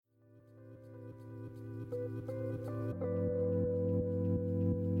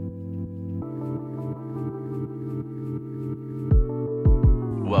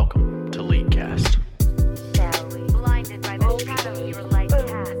Welcome to Leaguecast. Blinded by the shadow your light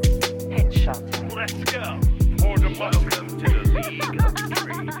casts. Headshot. Let's go. Welcome to the League of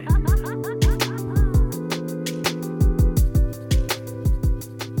Dreaming.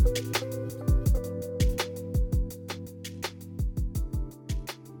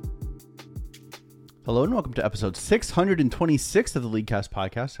 Hello and welcome to episode 626 of the Leaguecast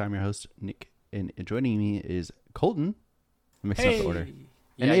podcast. I'm your host, Nick, and joining me is Colton. I'm mixing up the order.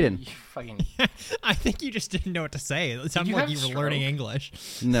 And Aiden. I think you just didn't know what to say. It sounded like you were learning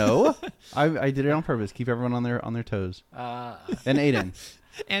English. No, I did it on purpose. Keep everyone on their toes. And Aiden.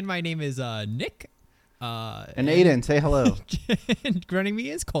 And my name is Nick. And Aiden, say hello. And running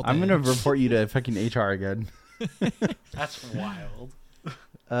me is Colton. I'm going to report you to fucking HR again. That's wild.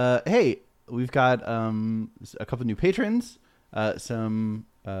 Hey, we've got a couple new patrons, some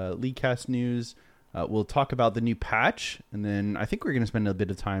Leaguecast news. We'll talk about the new patch, and then I think we're going to spend a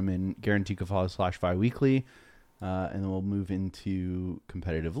bit of time in Guaranteed Kafala / Bi-Weekly, and then we'll move into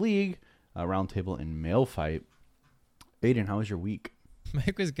Competitive League, Roundtable, and Mail Fight. Aiden, how was your week? My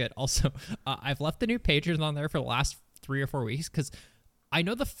week was good. Also, I've left the new patrons on there for the last 3 or 4 weeks because I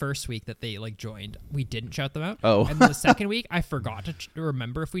know the first week that they joined, we didn't shout them out. Oh. And then the second week, I forgot to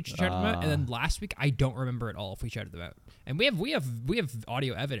remember if we shouted them out. And then last week, I don't remember at all if we shouted them out. And we have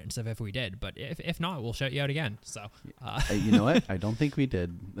audio evidence of if we did, but if not, we'll shout you out again. So, you know what? I don't think we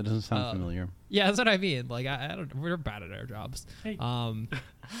did. That doesn't sound familiar. Yeah, that's what I mean. I don't. We're bad at our jobs. Hey.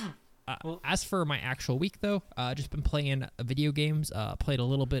 As for my actual week, though, just been playing video games. Played a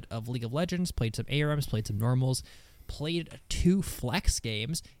little bit of League of Legends. Played some ARMs. Played some normals. Played 2 flex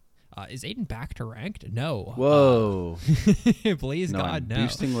games. Is Aiden back to ranked? No. Whoa. Please, no, God, I'm no.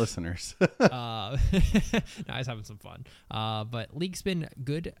 boosting listeners. No, I was having some fun. But League's been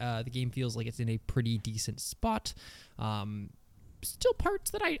good. The game feels like it's in a pretty decent spot. Still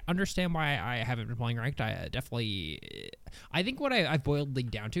parts that I understand why I haven't been playing ranked. I think what I've boiled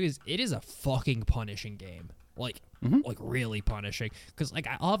League down to is it is a fucking punishing game. Like really punishing. Because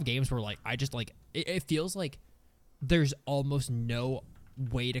I'll have games where I just it feels like there's almost no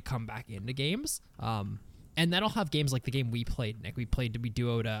way to come back into games. And then I'll have games like the game we played, Nick. We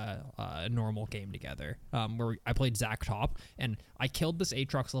duoed a normal game together where I played Zach top, and I killed this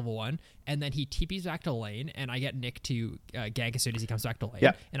Aatrox level 1, and then he TPs back to lane, and I get Nick to gank as soon as he comes back to lane.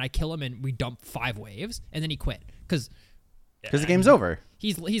 Yeah. And I kill him, and we dump 5 waves, and then he quit. Because the game's over.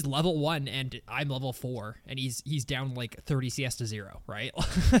 He's level 1 and I'm level 4 and he's down 30 CS to 0, right?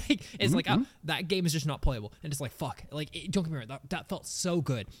 That game is just not playable, and it's fuck. Don't get me wrong, that felt so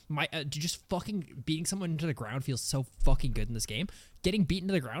good. My just fucking beating someone into the ground feels so fucking good in this game. Getting beaten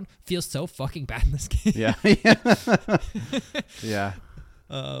to the ground feels so fucking bad in this game. Yeah. Yeah.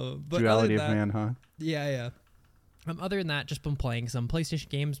 But Duality of man, huh? Yeah. Other than that, just been playing some PlayStation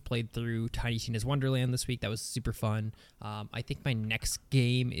games. Played through Tiny Tina's Wonderland this week. That was super fun. I think my next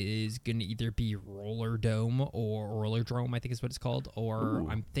game is going to either be Roller Dome or Roller Drome, I think is what it's called. Or Ooh.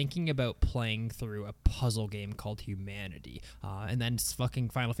 I'm thinking about playing through a puzzle game called Humanity. And then fucking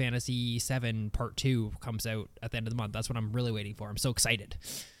Final Fantasy VII Part 2 comes out at the end of the month. That's what I'm really waiting for. I'm so excited.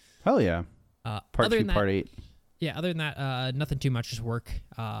 Hell yeah. Part 2, Part 8. Yeah, other than that, nothing too much. Just work.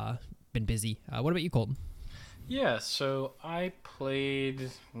 Been busy. What about you, Colton? Yeah, so I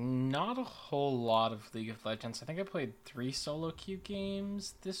played not a whole lot of League of Legends. I think I played 3 solo queue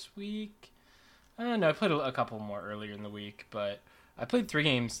games this week. No, I played a couple more earlier in the week, but I played 3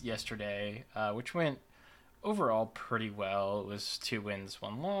 games yesterday, which went overall pretty well. It was 2 wins,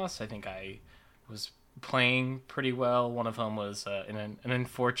 1 loss. I think I was playing pretty well. One of them was an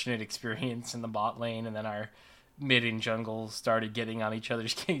unfortunate experience in the bot lane, and then our mid and jungle started getting on each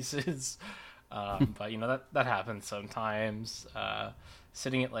other's cases. But that happens sometimes.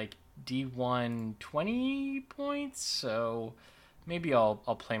 Sitting at D1 20 points, so maybe I'll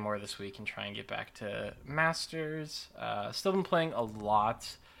play more this week and try and get back to Masters. Still been playing a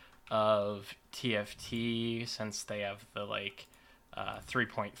lot of TFT since they have the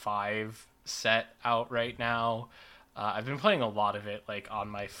 3.5 set out right now. I've been playing a lot of it on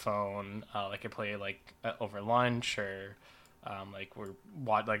my phone. I play over lunch, or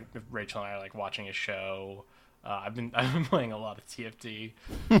Rachel and I are watching a show. I've been playing a lot of TFT.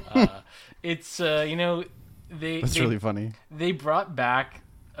 It's That's really funny. They brought back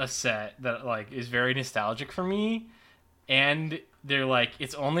a set that is very nostalgic for me, and they're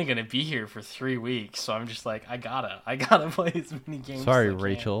it's only gonna be here for 3 weeks, so I'm just I gotta play as many games. Sorry, as I can.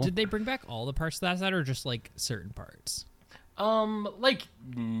 Rachel. Did they bring back all the parts of that set, or just certain parts? Like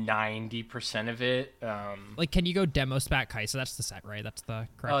 90% of it. Like, can you go demo spat Kaisa? That's the set, right? That's the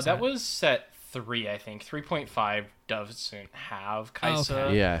correct set? That was set 3, I think. 3.5 doesn't have Kaisa.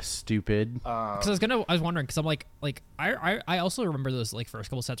 okay. Yeah, stupid. Because I was wondering, because I'm like I also remember those like first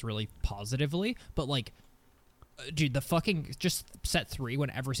couple sets really positively, but like, dude, the fucking just set 3 when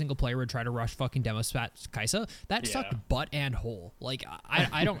every single player would try to rush fucking demo spat Kaisa, that sucked butt and hole. Like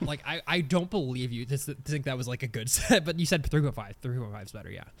I don't like I don't believe you to think that was like a good set, but you said 3.5 is better,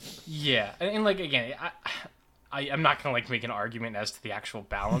 yeah. Yeah, and like again, I'm not gonna like make an argument as to the actual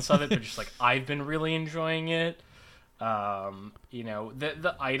balance of it, but just like I've been really enjoying it. You know,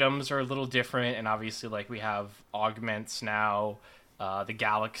 the items are a little different, and obviously like we have augments now. The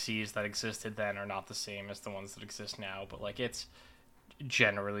galaxies that existed then are not the same as the ones that exist now, but like it's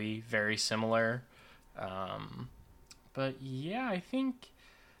generally very similar. But yeah, I think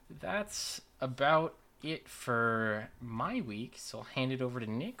that's about it for my week. So I'll hand it over to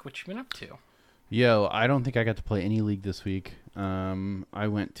Nick. What you been up to? Yo, I don't think I got to play any League this week. I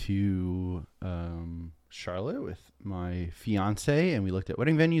went to Charlotte with my fiance, and we looked at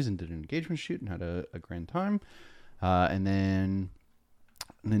wedding venues and did an engagement shoot and had a grand time. And then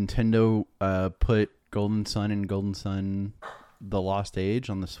Nintendo put Golden Sun and Golden Sun The Lost Age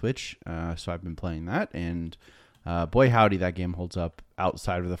on the Switch. So I've been playing that, and boy howdy, that game holds up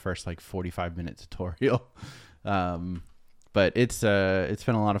outside of the first like 45-minute tutorial. But it's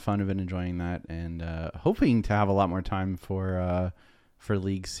been a lot of fun. I've been enjoying that, and hoping to have a lot more time for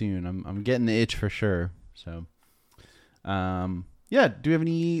League soon. I'm getting the itch for sure. So, yeah. Do we have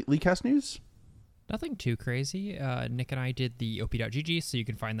any LeagueCast news? Nothing too crazy. Nick and I did the op.gg, so you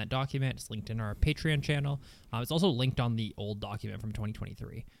can find that document. It's linked in our Patreon channel. It's also linked on the old document from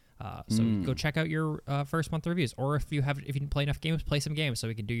 2023. So go check out your first month reviews, or if you didn't play enough games, play some games so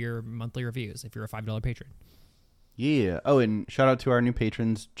we can do your monthly reviews if you're a $5 patron. Yeah. Oh, and shout out to our new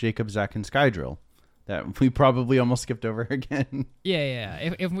patrons, Jacob, Zach, and Skydrill, that we probably almost skipped over again.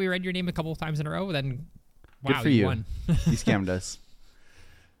 Yeah. If we read your name a couple of times in a row, then wow, good for you you. won. You scammed us.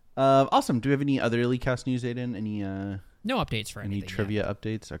 Awesome. Do we have any other LeagueCast news, Aiden? Any no updates for anything. Any trivia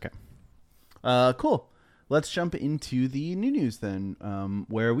updates? Okay. Cool. Let's jump into the new news then,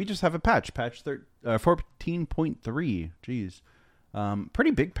 where we just have a patch 14.3. Jeez.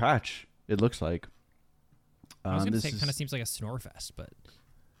 Pretty big patch, it looks like. I was going to say it kind of seems like a snore fest, but...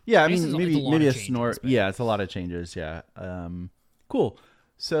 Yeah, I mean, maybe a snore. But... Yeah, it's a lot of changes, yeah. Cool.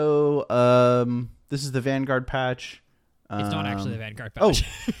 So, this is the Vanguard patch. It's not actually the Vanguard patch.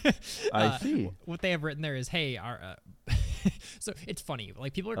 Oh, I see. What they have written there is, hey, our... so it's funny.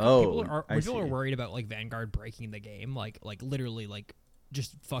 Like people are worried about like Vanguard breaking the game. Like literally like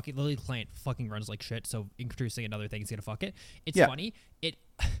just fucking the client fucking runs like shit. So introducing another thing is gonna fuck it. It's funny.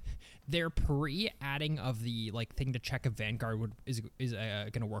 Their pre-adding of the like thing to check if Vanguard is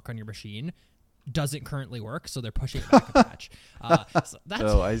gonna work on your machine doesn't currently work, so they're pushing it back a patch. So that's,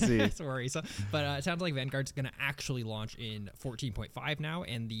 I see. That's worrisome. But it sounds like Vanguard's gonna actually launch in 14.5 now,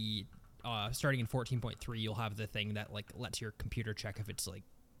 and the starting in 14.3, you'll have the thing that like lets your computer check if it's like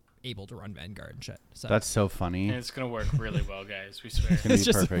able to run Vanguard and shit. So that's so funny. And it's gonna work really well, guys. We swear. It's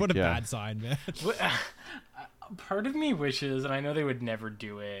just perfect, what a bad sign, man. Part of me wishes, and I know they would never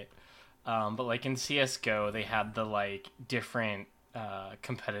do it, but like in CS:GO, they had the like different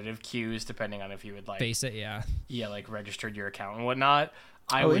competitive queues depending on if you would like face it, like registered your account and whatnot.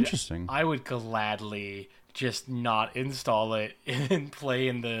 Interesting. I would gladly just not install it and play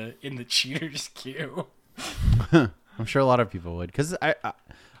in the cheaters queue. I'm sure a lot of people would, because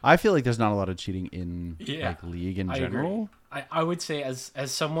I feel like there's not a lot of cheating in like League in general. I would say as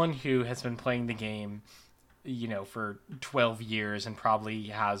someone who has been playing the game, you know, for 12 years and probably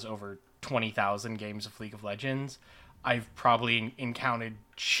has over 20,000 games of League of Legends, I've probably encountered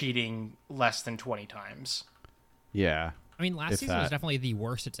cheating less than 20 times. Yeah. I mean, last season was definitely the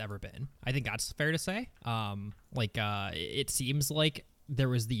worst it's ever been. I think that's fair to say. It seems like there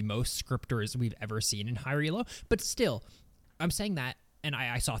was the most scripters we've ever seen in high elo, but still, I'm saying that, and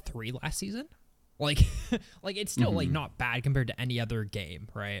I saw 3 last season. Like it's still like not bad compared to any other game,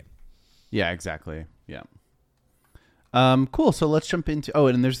 right? Yeah, exactly. Yeah. Cool. So let's jump into. Oh,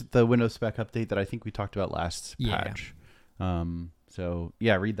 and there's the Windows spec update that I think we talked about last patch. So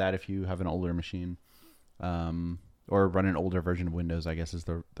yeah, read that if you have an older machine, or run an older version of Windows, I guess is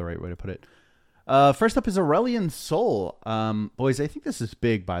the right way to put it. First up is Aurelion Sol. Boys, I think this is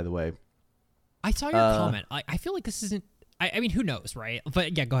big, by the way. I saw your comment. I feel like this isn't. I mean, who knows, right?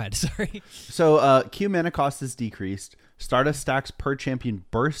 But yeah, go ahead. Sorry. So Q mana cost is decreased. Stardust stacks per champion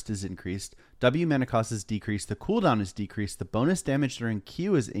burst is increased. W mana cost is decreased. The cooldown is decreased. The bonus damage during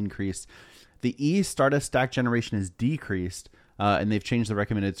Q is increased. The E Stardust stack generation is decreased. And they've changed the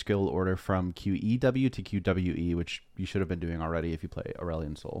recommended skill order from QEW to QWE, which you should have been doing already if you play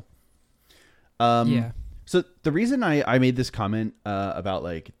Aurelion Sol. Yeah. So the reason I made this comment about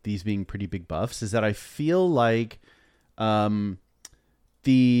like these being pretty big buffs is that I feel like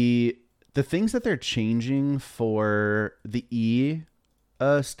the things that they're changing for the E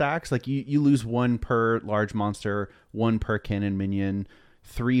stacks, like you lose 1 per large monster, 1 per cannon minion,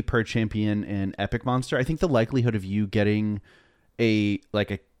 3 per champion and epic monster. I think the likelihood of you getting a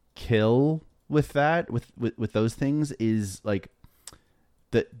kill with that with those things is like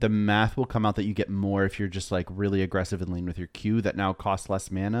the math will come out that you get more if you're just like really aggressive in lane with your Q that now costs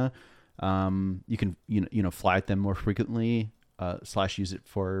less mana. You can fly at them more frequently / use it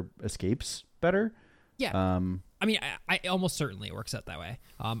for escapes better. Yeah. I mean, I almost certainly it works out that way.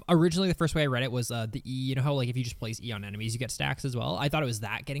 Originally, the first way I read it was the E. You know how like if you just place E on enemies, you get stacks as well. I thought it was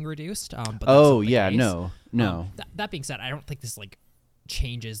that getting reduced. But that's not the case. No. That being said, I don't think this like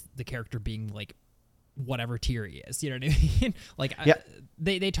changes the character being like whatever tier he is. You know what I mean? Like, yeah.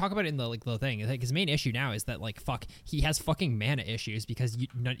 They talk about it in the thing. His main issue now is that like he has fucking mana issues because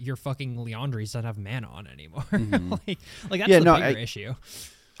your fucking Leandries doesn't have mana on anymore. Mm-hmm. like that's the bigger issue.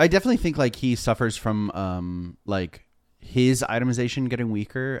 I definitely think like he suffers from like his itemization getting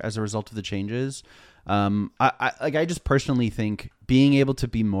weaker as a result of the changes. I just personally think being able to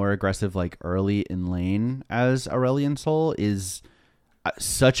be more aggressive like early in lane as Aurelion Sol is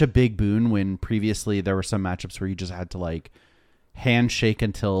such a big boon when previously there were some matchups where you just had to like handshake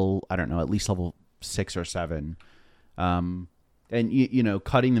until I don't know at least level 6 or 7, and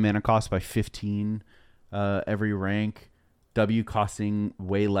cutting the mana cost by 15 every rank. W costing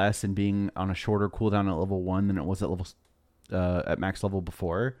way less and being on a shorter cooldown at level 1 than it was at max level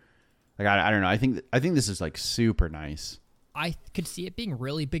before. Like I don't know. I think this is like super nice. I could see it being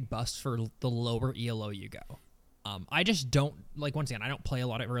really big bust for the lower ELO you go. I just don't like. Once again, I don't play a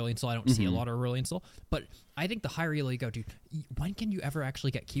lot of Aurelion Sol. I don't see a lot of Aurelion Sol. But I think the higher ELO you go, dude, when can you ever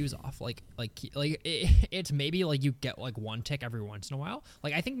actually get Qs off? It's maybe like you get like 1 tick every once in a while.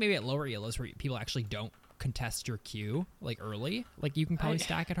 Like I think maybe at lower ELOs where people actually don't contest your Q like early, like you can probably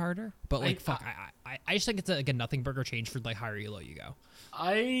stack it harder. But like I just think it's like a nothing burger change for like higher ELO you go.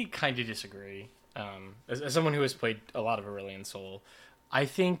 I kind of disagree. As someone who has played a lot of Aurelion Sol, I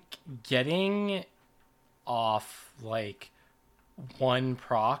think getting off like 1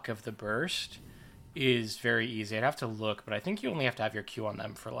 proc of the burst is very easy. I'd have to look, but I think you only have to have your Q on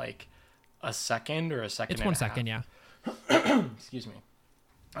them for like a second or a second. It's 1 second, yeah. Excuse me.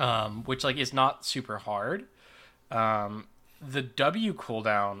 Which like is not super hard. The W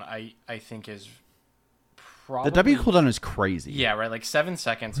cooldown I think is probably the W cooldown is crazy. Yeah, right. Like 7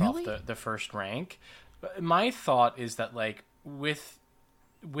 seconds Really? off the first rank. But my thought is that like with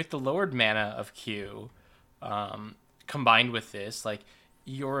the lowered mana of Q, combined with this, like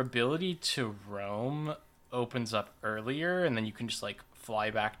your ability to roam opens up earlier, and then you can just like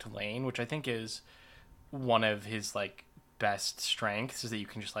fly back to lane, which I think is one of his like best strengths, is that you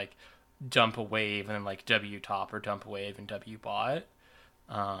can just like dump a wave and then like W top or dump a wave and W bot.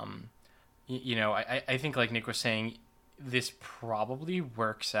 I think like Nick was saying, this probably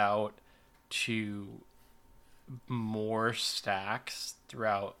works out to more stacks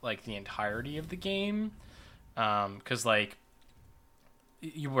throughout like the entirety of the game, because like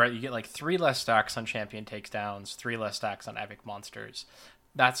you get like 3 less stacks on champion takedowns, 3 less stacks on epic monsters.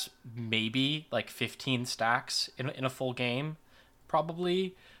 That's maybe like 15 stacks in a full game,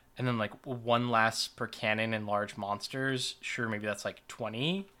 probably. And then like 1 less per cannon and large monsters. Sure, maybe that's like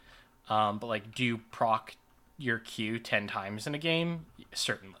 20. But like, do you proc your Q 10 times in a game?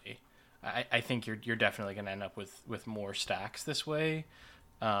 Certainly. I think you're definitely going to end up with more stacks this way.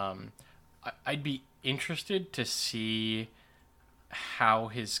 I'd be interested to see how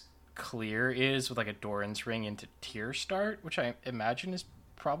his clear is with like a Doran's Ring into tier start, which I imagine is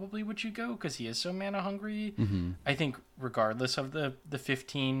probably would you go because he is so mana hungry. Mm-hmm. I think regardless of the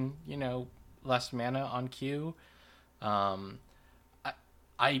 15 less mana on Q, I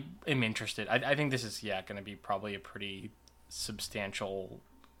am interested. I think this is going to be probably a pretty substantial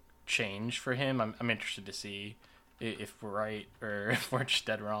change for him. I'm interested to see if we're right or if we're just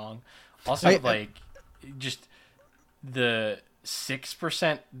dead wrong. Also, just the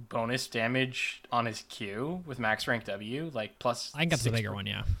 6% bonus damage on his Q with max rank W, like plus. I think that's the bigger one,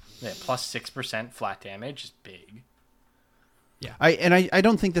 yeah. Yeah, plus 6% flat damage is big. Yeah. I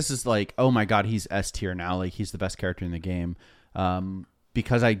don't think this is like, oh my god, he's S tier now, like he's the best character in the game,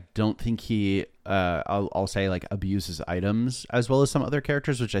 because I don't think he I'll say like abuses items as well as some other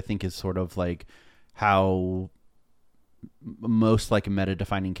characters, which I think is sort of like how most like meta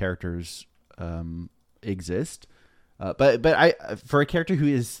defining characters exist. But I, for a character who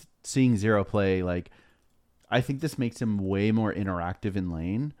is seeing zero play, like I think this makes him way more interactive in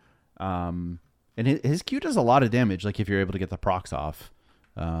lane. And his Q does a lot of damage, like if you're able to get the procs off.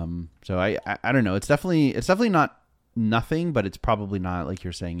 So I don't know. It's definitely not nothing, but it's probably not, like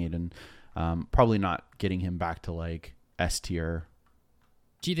you're saying, Aiden, probably not getting him back to like S tier.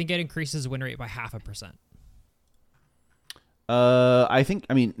 Do you think it increases win rate by 0.5%? I think,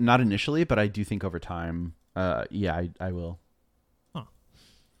 I mean, not initially, but I do think over time, yeah, I will. Huh.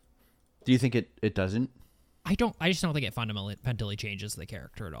 Do you think it doesn't? I just don't think it fundamentally changes the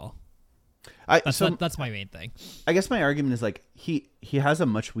character at all. That's my main thing. I guess my argument is like he has a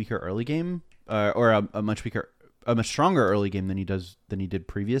much weaker early game, or a much stronger early game than he did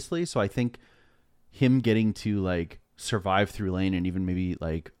previously. So I think him getting to like survive through lane and even maybe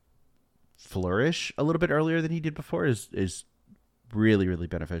like flourish a little bit earlier than he did before is really, really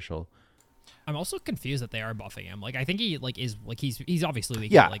beneficial. I'm also confused that they are buffing him. Like I think he like is like he's obviously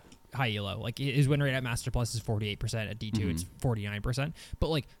weak Yeah. at like high elo. Like his win rate at Master Plus is 48%, at D2 it's 49%. But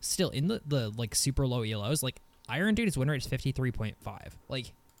like still in the like super low elos, like Iron Dude, his win rate is 53.5.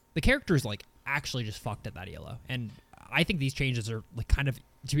 Like the character's like actually just fucked at that elo. And I think these changes are like kind of,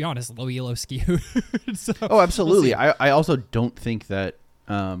 to be honest, low elo skew. So, Oh, absolutely. we'll see. I also don't think that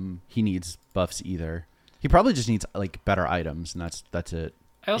he needs buffs either. He probably just needs like better items, and that's it.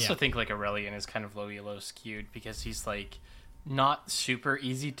 I also Yeah. think like Aurelion is kind of low elo skewed because he's like not super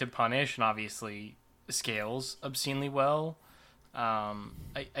easy to punish and obviously scales obscenely well.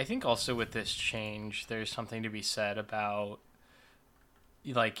 I think also with this change, there's something to be said about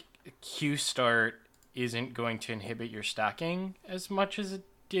like Q start isn't going to inhibit your stacking as much as it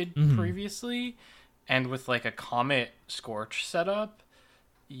did previously, and with like a Comet Scorch setup,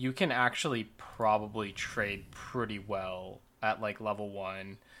 you can actually probably trade pretty well at like level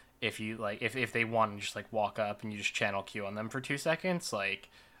 1 if you like if they want to just like walk up and you just channel Q on them for 2 seconds. Like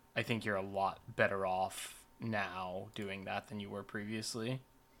I think you're a lot better off now doing that than you were previously.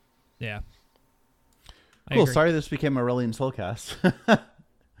 Yeah. I Cool. agree. Sorry, this became Aurelion Soulcast.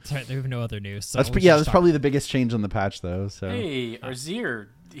 Sorry, they have no other news. So That's we'll yeah. just That's talk- probably the biggest change on the patch, though. So Hey, Arzir,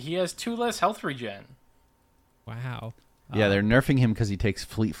 he has 2 less health regen. Wow. yeah, they're nerfing him because he takes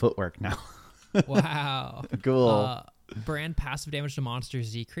fleet footwork now. Wow. Cool. Brand passive damage to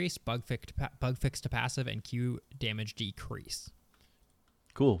monsters decrease, bug fix to passive, and Q damage decrease.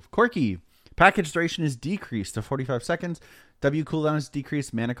 Cool. Quirky. Package duration is decreased to 45 seconds. W cooldown is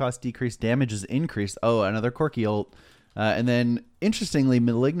decreased. Mana cost decreased. Damage is increased. Oh, another quirky ult. And then, interestingly,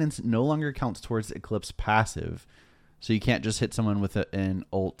 Malignance no longer counts towards Eclipse passive. So you can't just hit someone with an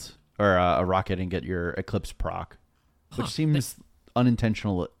ult or a rocket and get your Eclipse proc, which seems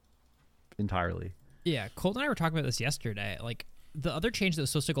unintentional entirely. Yeah, Colt and I were talking about this yesterday. Like the other change that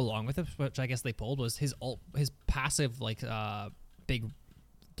was supposed to go along with it, which I guess they pulled, was his passive like big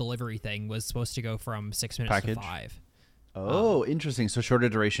delivery thing was supposed to go from 6 minutes Package? to 5. Oh, interesting. So shorter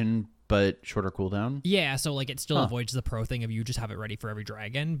duration, but shorter cooldown. Yeah, so like it still avoids the pro thing of you just have it ready for every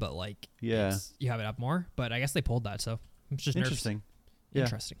dragon, but like Yeah. you have it up more. But I guess they pulled that, so it's just nerfs. Interesting. Yeah.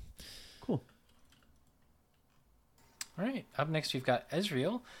 Interesting. Cool. All right, up next we've got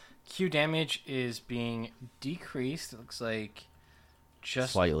Ezreal. Q damage is being decreased. It looks like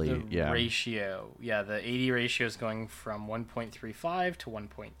just Slightly, the yeah. ratio. Yeah, the AD ratio is going from 1.35 to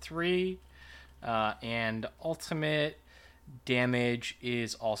 1.3. And ultimate damage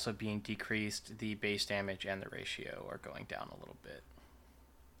is also being decreased. The base damage and the ratio are going down a little bit.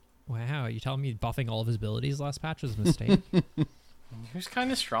 Wow, you telling me buffing all of his abilities last patch was a mistake? He was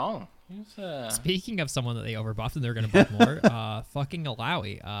kind of strong. He was, Speaking of someone that they overbuffed and they're going to buff more, fucking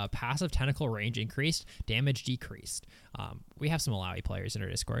Alawi. Passive tentacle range increased, damage decreased. We have some Alawi players in our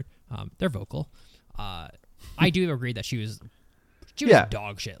Discord. They're vocal. I do agree that she was Yeah.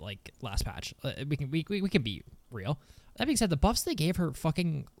 dog shit like last patch. We can be real. That being said, the buffs they gave her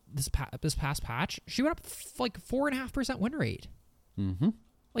fucking this past patch, she went up like 4.5% win rate. Mm-hmm.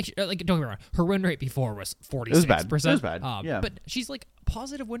 Like don't get me wrong, her win rate before was 46%. It was bad. It was bad, yeah. But she's like a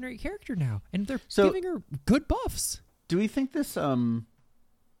positive win rate character now, and they're So- giving her good buffs. Do we think this the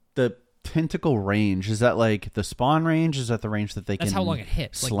tentacle range, is that like the spawn range? Is that the range that they That's can how long it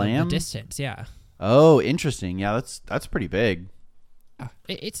hits. Like slam? the distance, yeah. Oh, interesting. Yeah, that's pretty big.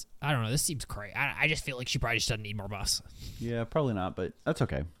 It's I don't know. This seems crazy. I just feel like she probably just doesn't need more buffs. Yeah, probably not, but that's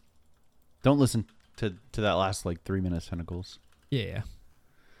okay. Don't listen to that last like 3 minutes tentacles. Yeah.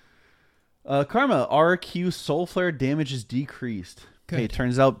 Karma, RQ Soul Flare damage is decreased. Good. Hey, it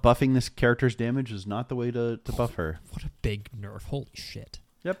turns out buffing this character's damage is not the way to buff her. What a big nerf. Holy shit.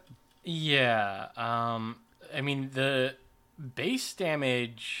 Yep. Yeah. I mean, the base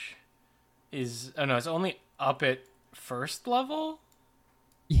damage is... Oh, no, it's only up at first level?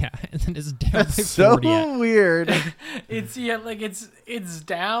 Yeah, and then it's down That's by so 40 at- weird. It's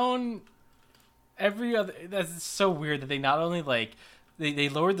down every other... That's so weird that they not only, like... They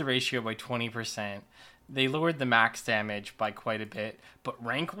lowered the ratio by 20%. They lowered the max damage by quite a bit. But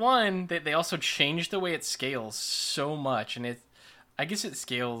rank 1, they also changed the way it scales so much. And I guess it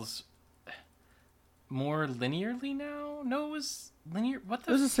scales more linearly now? No, it was linear. What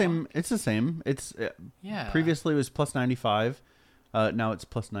the It's the fuck? same. It's the same. It's Yeah. Previously it was plus 95. Now it's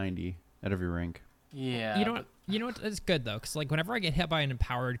plus 90 at every rank. Yeah. You know what? You know what? It's good though, because like whenever I get hit by an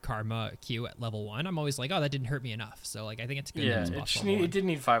empowered Karma Q at level 1, I'm always like, oh, that didn't hurt me enough. So like, I think it's good. Yeah, that it's it, buffed just level need, 1. it did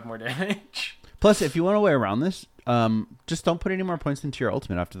need 5 more damage. Plus, if you want a way around this, just don't put any more points into your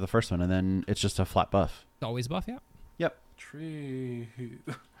ultimate after the first one, and then it's just a flat buff. Always buff, yeah. Yep. True.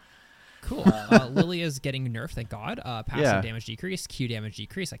 Cool. Lilia's getting nerfed, thank God. Passive Yeah. damage decrease, Q damage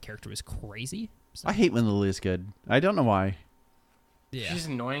decrease. That character was crazy. So, I hate when Lily is good. I don't know why. yeah. She's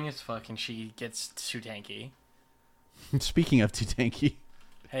annoying as fuck and she gets too tanky. Speaking of too tanky,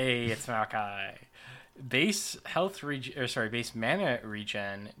 Hey, it's Maokai. Base base mana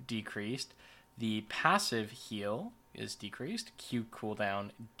regen decreased. The passive heal is decreased. Q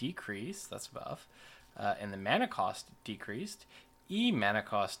cooldown decreased. That's a buff. And the mana cost decreased. E mana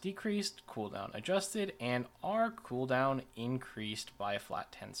cost decreased. Cooldown adjusted. And R cooldown increased by a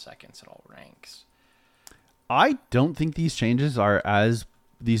flat 10 seconds at all ranks. I don't think these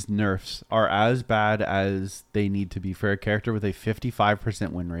nerfs are as bad as they need to be for a character with a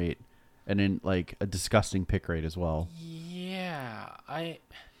 55% win rate and in like a disgusting pick rate as well. Yeah,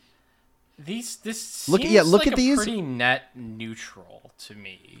 this seems Look like at a these. pretty net neutral to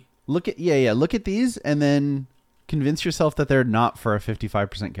me. Look at these and then convince yourself that they're not for a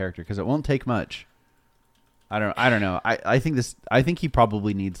 55% character because it won't take much. I don't know. I think he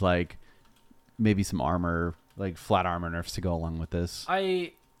probably needs like maybe some armor, like flat armor nerfs to go along with this.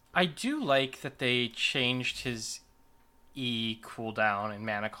 I do like that they changed his E cooldown and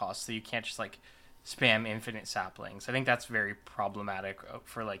mana cost so you can't just like spam infinite saplings. I think that's very problematic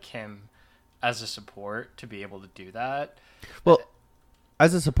for like him as a support to be able to do that. Well,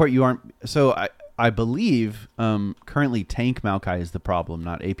 as a support, you aren't. So I believe currently tank Maokai is the problem,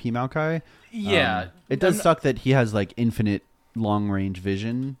 not AP Maokai. Yeah, It does suck that he has like infinite long range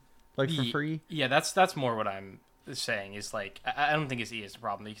vision, like for Ye- free. Yeah, that's more what I'm saying is like I don't think his E is the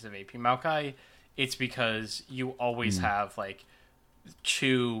problem because of AP Maokai. It's because you always have like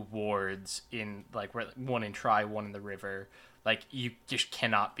 2 wards in like one in Tri, one in the river. Like you just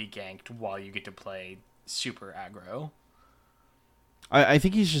cannot be ganked while you get to play super aggro. I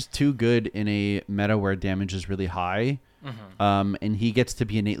think he's just too good in a meta where damage is really high. And he gets to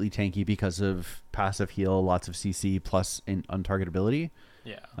be innately tanky because of passive heal, lots of CC, plus untargetability.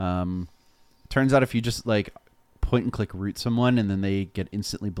 Yeah. Turns out if you just like point and click root someone and then they get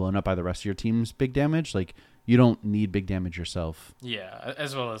instantly blown up by the rest of your team's big damage, like you don't need big damage yourself. Yeah,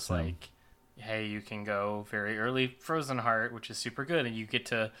 as well as like, hey, you can go very early Frozen Heart, which is super good, and you get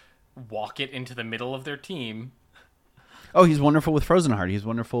to walk it into the middle of their team. Oh, he's wonderful with Frozen Heart. He's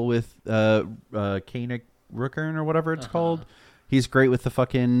wonderful with Kanik Rookern or whatever it's called. He's great with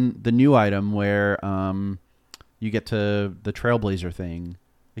the new item where you get to the Trailblazer thing.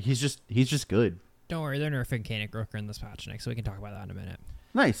 Like he's just good. Don't worry, they're nerfing Kanik Rooker in this patch next, so we can talk about that in a minute.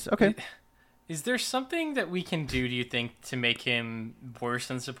 Nice. Okay. Is there something that we can do you think, to make him worse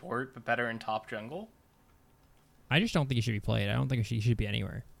in support but better in top jungle? I just don't think he should be played. I don't think he should be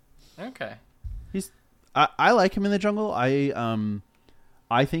anywhere. Okay. I like him in the jungle.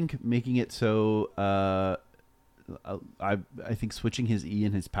 I think making it so I think switching his E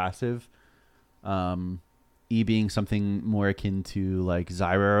and his passive, E being something more akin to like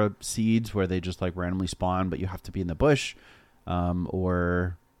Zyra seeds where they just like randomly spawn, but you have to be in the bush,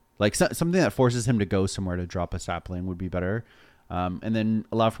 or like something that forces him to go somewhere to drop a sapling would be better, and then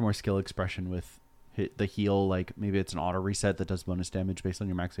allow for more skill expression with the heal. Like maybe it's an auto reset that does bonus damage based on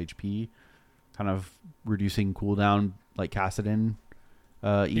your max HP, kind of reducing cooldown like Kassadin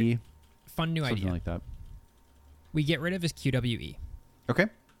E. Fun new Something idea. like that. We get rid of his QWE. Okay.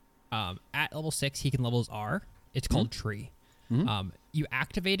 At level 6, he can level his R. It's called Tree. You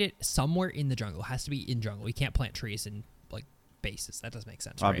activate it somewhere in the jungle. It has to be in jungle. You can't plant trees in like bases. That does make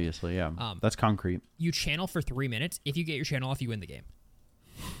sense, right? Obviously, yeah. That's concrete. You channel for 3 minutes. If you get your channel off, you win the game.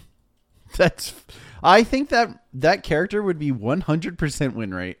 I think that character would be 100%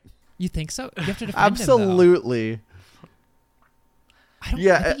 win rate. You think so? You have to defend Absolutely. him, though. I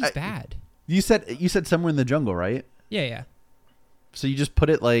think he's bad. You said somewhere in the jungle, right? Yeah. So you just put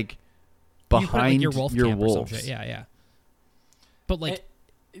it like behind your wolf your camp or some wolves. shit. Yeah. But like,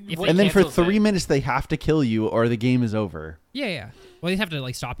 And then for 3 minutes they have to kill you, or the game is over. Yeah. Well, they have to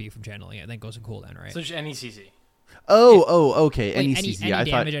like stop you from channeling it, and then it goes in cooldown, right? So just any CC. Okay. Like, NECC. any I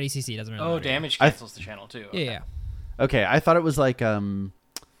damage, thought. any CC doesn't really Oh, matter. damage cancels the channel too. Okay. Yeah. Okay, I thought it was like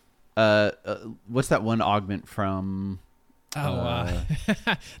what's that one augment from? The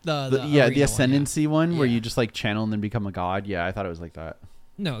the ascendancy one where Yeah. you just like channel and then become a god. Yeah, I thought it was like that.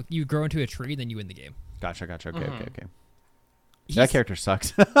 No, you grow into a tree, then you win the game. Gotcha. Okay. He's- That character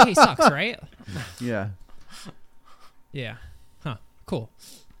sucks. He sucks, right? Yeah. Yeah. Huh. Cool.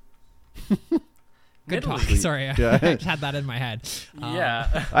 Good Middle talk. East. Sorry, I Yeah. just had that in my head.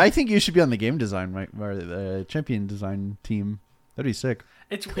 Yeah. I think you should be on the game design, right? Or the champion design team. That'd be sick.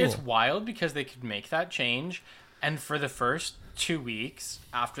 It's Cool. wild because they could make that change, and for the first 2 weeks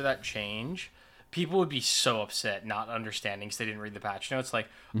after that change, people would be so upset not understanding because they didn't read the patch notes. Like,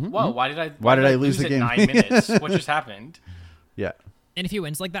 whoa, why did I lose the at game? 9 minutes? What just happened? Yeah. And if he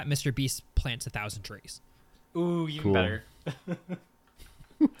wins like that, Mr. Beast plants 1,000 trees. Ooh, even Cool. better.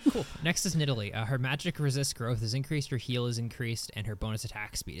 Cool. Next is Nidalee. Her magic resist growth is increased, her heal is increased, and her bonus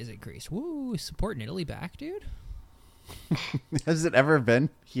attack speed is increased. Woo! Support Nidalee back, dude. Has it ever been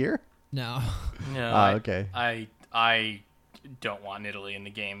here? No. No. Okay. I don't want Nidalee in the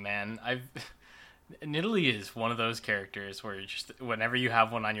game, man. Nidalee is one of those characters where just whenever you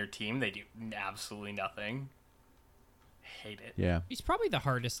have one on your team, they do absolutely nothing. Hate it. Yeah. She's probably the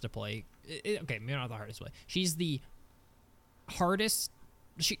hardest to play. Okay, maybe not the hardest to play. She's the hardest.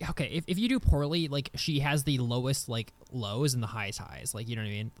 If you do poorly, like she has the lowest like lows and the highest highs. Like you know what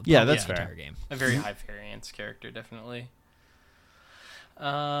I mean? Yeah, Probably that's the fair. entire game. A very high variance character, definitely.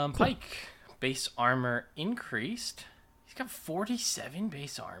 Pike, base armor increased. He's got 47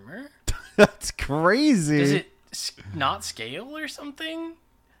 base armor. That's crazy. Does it not scale or something?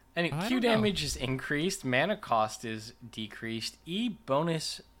 And I Q don't know. damage is increased. Mana cost is decreased. E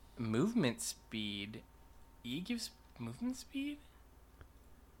bonus movement speed. E gives movement speed?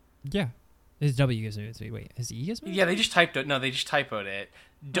 Yeah. His W gives me. Wait, his E gives me? Yeah, they just typed it. No, they just typoed it.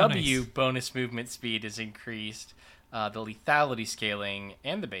 Oh, W nice. bonus movement speed is increased. The lethality scaling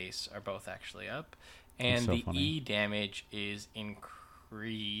and the base are both actually up. And so the funny. E damage is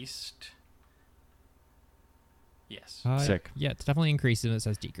increased. Yes. Sick. Yeah, it's definitely increased and it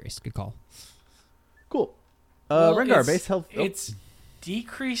says decreased. Good call. Cool. Well, Rengar, it's- base health. Oh, It's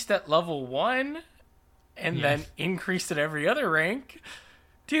decreased at level 1 and Yeah. then increased at every other rank.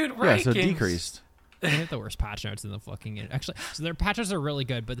 Dude, yeah, so rankings- decreased. They have the worst patch notes in the fucking. Actually, so their patches are really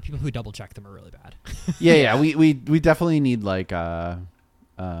good, but the people who double check them are really bad. Yeah. We definitely need like a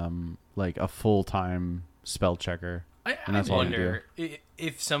full time spell checker. I that's all we wonder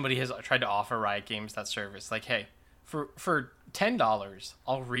if somebody has tried to offer Riot Games that service. Like, hey, for $10,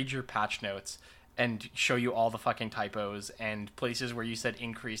 I'll read your patch notes and show you all the fucking typos and places where you said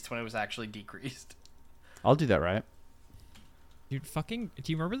increased when it was actually decreased. I'll do that, right? Dude, fucking.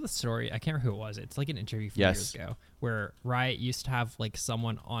 Do you remember the story? I can't remember who it was. It's like an interview from Yes. years ago where Riot used to have like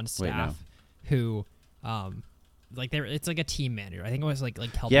someone on Wait, staff no. who, like it's like a team manager. I think it was like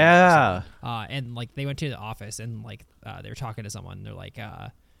helping. Yeah. And like they went to the office and like they were talking to someone. And they're like,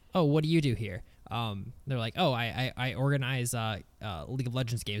 "Oh, what do you do here?" They're like, "Oh, I organize League of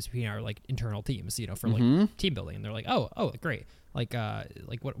Legends games between our like internal teams, you know, for like team building." And they're like, "Oh, great." Like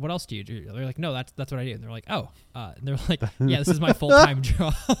what else do you do? They're like, "No, that's what I do." And they're like, "Oh," and they're like, "Yeah, this is my full time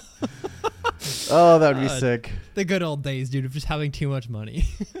job." Oh, that would be sick. The good old days, dude, of just having too much money.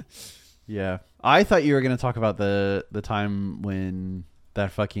 Yeah. I thought you were going to talk about the time when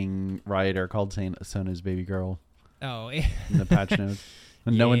that fucking rioter called Sona's baby girl Oh, in the patch notes.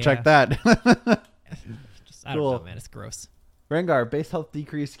 And no one Yeah. checked that. just, I don't Cool. know, man. It's gross. Rengar, base health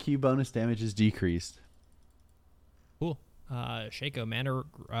decreased, Q bonus damage is decreased. Cool. Shaco, mana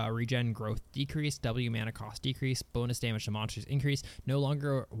regen growth decreased, W mana cost decreased, bonus damage to monsters increased, no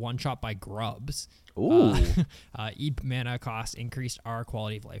longer one shot by grubs. Ooh. E mana cost increased, R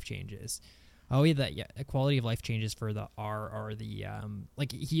quality of life changes. Oh, yeah, quality of life changes for the R are the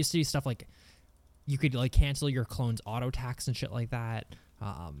like he used to do stuff like you could like cancel your clone's auto attacks and shit like that.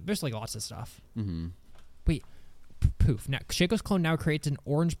 There's like lots of stuff. Mm-hmm. Wait, poof. Now Shaco's clone now creates an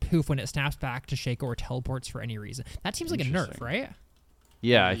orange poof when it snaps back to Shaco or teleports for any reason. That seems like a nerf, Interesting. right?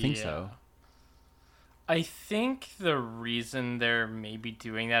 Yeah, I think so. I think the reason they're maybe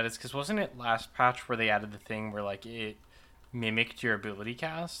doing that is because wasn't it last patch where they added the thing where like it mimicked your ability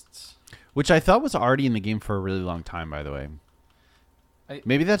casts. Which I thought was already in the game for a really long time, by the way.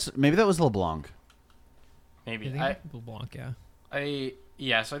 Maybe that was LeBlanc. Maybe LeBlanc,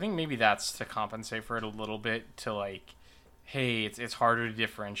 yeah. So I think maybe that's to compensate for it a little bit, to like, hey, it's harder to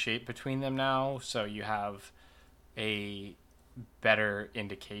differentiate between them now, so you have a better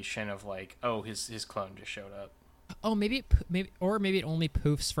indication of like, oh, his clone just showed up. Oh, maybe it only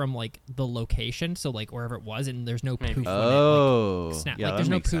poofs from like the location, so like wherever it was, and there's no poof. When it, like, snap. Yeah, like there's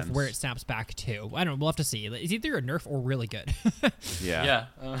no poof sense. where it snaps back to. I don't know. We'll have to see. It's either a nerf or really good. Yeah.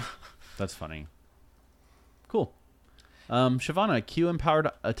 That's funny. Cool. Shyvana, Q empowered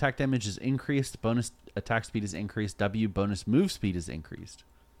attack damage is increased. Bonus attack speed is increased. W bonus move speed is increased.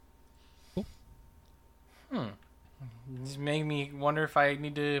 Cool. This made me wonder if I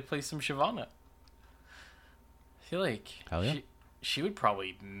need to play some Shyvana. I feel like Hell yeah. she would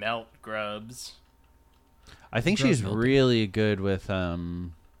probably melt grubs. I think Grubs she's melting. really good with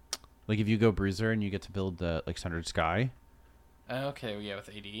like if you go bruiser and you get to build like Sundered Sky. Okay, yeah, with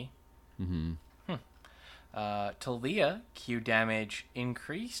AD. Mm-hmm. Talia, Q damage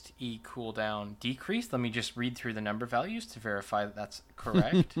increased, E cooldown decreased. Let me just read through the number values to verify that that's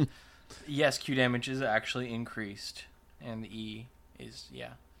correct. Yes, Q damage is actually increased, and the E is,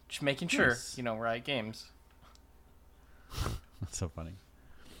 just making sure, Nice. right games. That's so funny.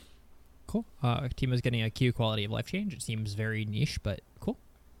 Cool. Tima's getting a Q quality of life change. It seems very niche, but cool.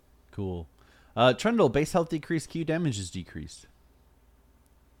 Cool. Trundle, base health decreased, Q damage is decreased.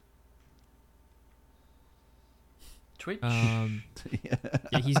 Twitch. Yeah,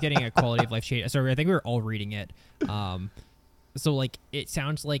 he's getting a quality of life change. Sorry, I think we were all reading it. So like it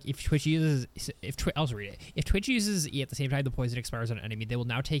sounds like if Twitch uses I'll just read it. If Twitch uses E at the same time the poison expires on an enemy, they will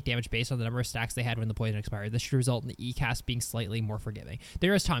now take damage based on the number of stacks they had when the poison expired. This should result in the E cast being slightly more forgiving.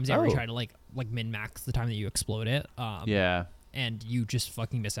 There is times where you try to like min max the time that you explode it. Yeah. And you just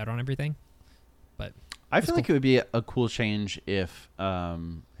fucking miss out on everything. But I feel like it would be a cool change if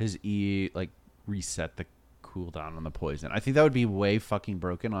his E like reset the cooldown on the poison. I think that would be way fucking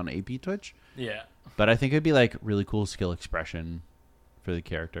broken on AP Twitch. Yeah. But I think it'd be like really cool skill expression for the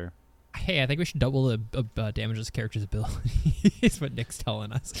character. hey, I think we should double the damage this character's ability. Is what Nick's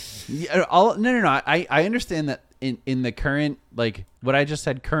telling us. Yeah, no. I understand that in the current, like what I just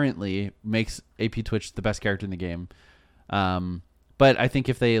said currently makes AP Twitch the best character in the game. But I think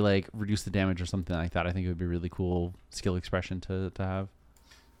if they like reduce the damage or something like that, I think it would be really cool skill expression to have.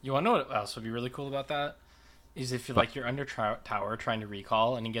 You want to know what else would be really cool about that? Is if you're under tower trying to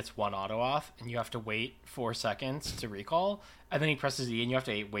recall and he gets one auto off and you have to wait 4 seconds to recall, and then he presses E and you have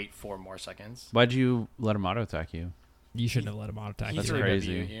to wait 4 more seconds. Why'd you let him auto attack you? You shouldn't have let him auto attack. He That's threw a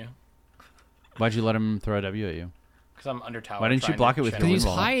crazy. W at you. Why'd you let him throw a W at you? Because I'm under tower. Why didn't you trying block to it with check. your Because he was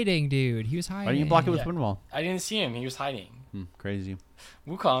wind wall? hiding, dude. He was hiding. Why didn't you block it with Yeah. wind wall? I didn't see him. He was hiding. Crazy.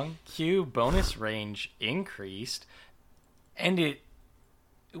 Wukong, Q bonus range increased, and it...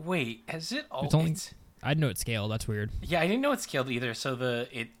 Wait, has it all... It's only... I didn't know it scaled. That's weird. Yeah, I didn't know it scaled either. So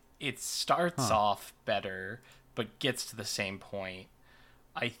it starts off better, but gets to the same point.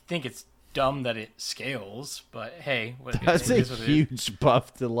 I think it's dumb that it scales, but hey, That's it a is what it is. huge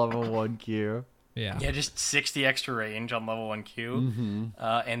buff to level 1 Q. Yeah. Yeah, just 60 extra range on level 1 Q.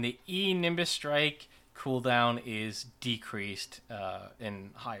 And the E Nimbus Strike cooldown is decreased in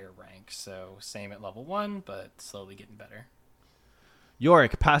higher ranks. So same at level 1, but slowly getting better.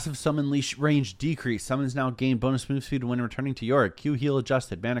 Yorick, passive summon leash range decreased. Summons now gain bonus move speed when returning to Yorick. Q heal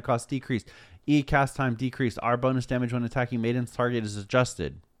adjusted. Mana cost decreased. E cast time decreased. R bonus damage when attacking Maiden's target is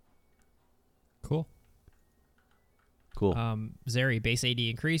adjusted. Cool. Cool. Zeri, base AD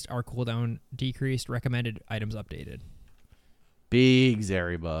increased. R cooldown decreased. Recommended items updated. Big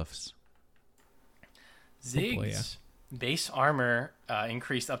Zeri buffs. Ziggs, Hopefully, yeah. base armor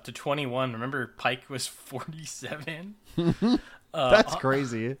increased up to 21. Remember, Pike was 47? That's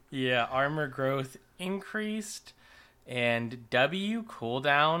crazy. Yeah, armor growth increased, and W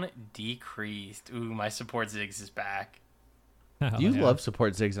cooldown decreased. Ooh, my support Ziggs is back. Hell You yeah. love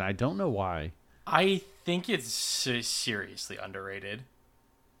support Ziggs, and I don't know why. I think it's seriously underrated.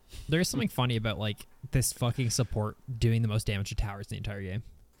 There's something funny about like this fucking support doing the most damage to towers in the entire game.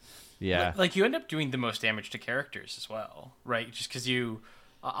 Yeah. Like you end up doing the most damage to characters as well, right? Just because you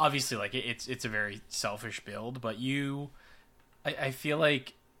obviously like it's a very selfish build, but I feel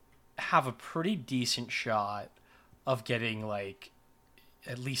like have a pretty decent shot of getting like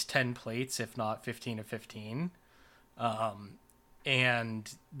at least 10 plates, if not 15 of 15.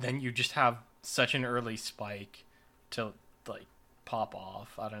 And then you just have such an early spike to like pop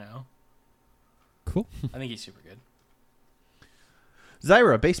off. I don't know. Cool. I think he's super good.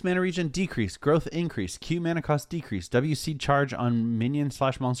 Zyra, base mana regen decrease, growth increase, Q mana cost decrease, WC charge on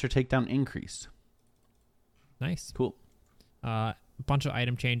minion/monster takedown increased. Nice. Cool. A bunch of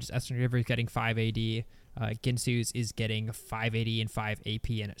item changes. Esther River is getting 5 AD. Ginsu's is getting 5 AD and 5 AP,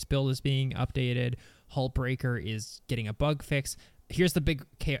 and its build is being updated. Hullbreaker is getting a bug fix. Here's the big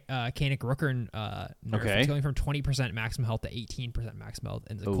Canic Rooker nerf. Okay. It's going from 20% maximum health to 18% maximum health,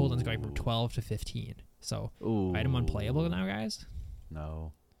 and the cooldown's going from 12 to 15. So, item unplayable now, guys?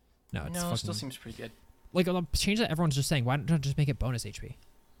 No. No, it's No, fucking, it still seems pretty good. like a change that everyone's just saying. Why don't you just make it bonus HP?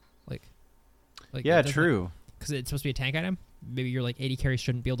 Like Yeah, true. Because it's supposed to be a tank item. Maybe your like 80 carries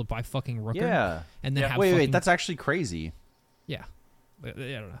shouldn't be able to buy fucking Rooker. Yeah. And then have Wait, fucking, that's actually crazy. Yeah. I don't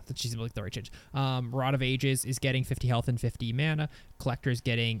know. That seems like the right change. Rod of Ages is getting 50 health and 50 mana. Collector's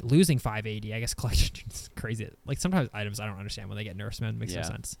losing 5 AD. I guess Collector is crazy. Like sometimes items I don't understand when they get nerfs, man. Makes no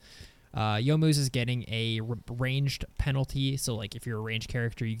sense. Yomu's is getting a ranged penalty. So like if you're a ranged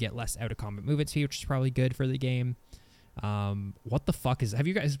character, you get less out of combat movement speed, which is probably good for the game. What the fuck have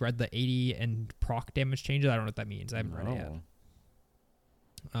you guys read the 80 and proc damage changes? I don't know what that means. I haven't read it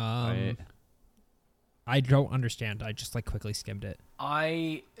yet. I don't understand. I just like quickly skimmed it.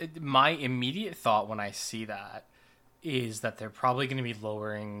 My immediate thought when I see that is that they're probably going to be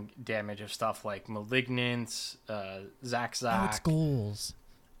lowering damage of stuff like Malignance, Zack. Oh, it's goals.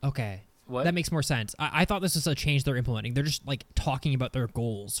 Okay. What? That makes more sense. I thought this was a change they're implementing. They're just like talking about their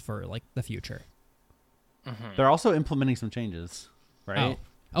goals for like the future. Mm-hmm. They're also implementing some changes, right?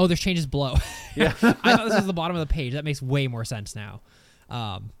 Oh, there's changes below. Yeah. I thought this was the bottom of the page. That makes way more sense now.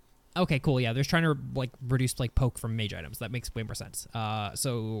 Okay, cool. Yeah, they're trying to like reduce like poke from mage items. That makes way more sense.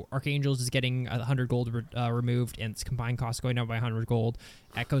 So Archangels is getting 100 gold removed, and its combined cost going down by 100 gold.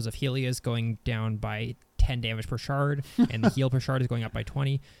 Echoes of Helia is going down by 10 damage per shard, and the heal per shard is going up by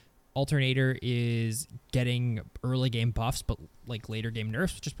 20. Alternator is getting early game buffs, but like later game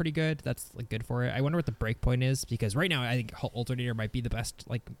nerfs, which is pretty good. That's like good for it. I wonder what the breakpoint is, because right now I think Alternator might be the best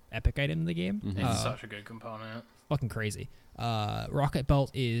like epic item in the game. Mm-hmm. It's such a good component. Fucking crazy. Rocket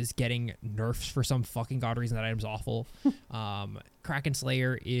Belt is getting nerfs for some fucking god reason. That item's awful. Kraken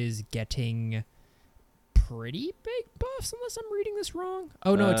Slayer is getting pretty big buffs, unless I'm reading this wrong.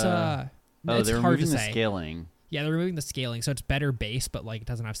 Oh no, it's it's they're hard to removing the say. scaling. Yeah, they're removing the scaling, so it's better base, but like it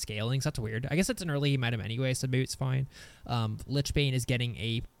doesn't have scaling, so that's weird. I guess it's an early game item anyway, so maybe it's fine. Lichbane is getting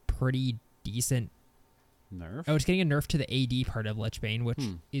a pretty decent Nerf? Oh, it's getting a nerf to the AD part of Lichbane, which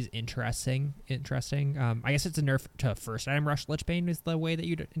is interesting. I guess it's a nerf to first item rush Lichbane is the way that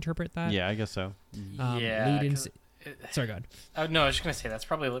you'd interpret that. Yeah, I guess so. Luden's... Sorry, go ahead. No, I was just going to say that's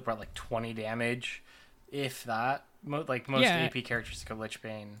probably about like 20 damage, if that. Most AP characters like a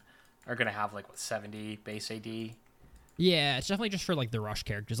Lichbane are going to have like 70 base AD. Yeah, it's definitely just for like the rush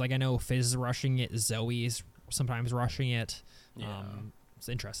characters. Like I know Fizz is rushing it, Zoe is sometimes rushing it. Yeah. It's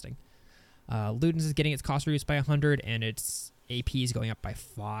interesting. Luden's is getting its cost reduced by 100, and its AP is going up by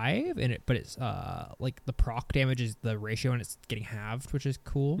 5. But it's like the proc damage is the ratio, and it's getting halved, which is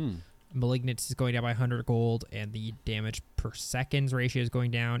cool. Malignance is going down by 100 gold, and the damage per seconds ratio is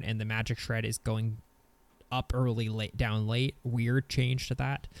going down, and the magic shred is going up early, down late. Weird change to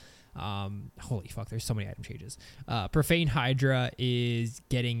that. Holy fuck, there's so many item changes. Profane Hydra is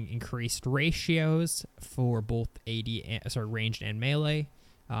getting increased ratios for both ranged and melee.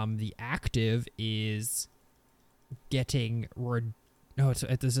 The active is getting it's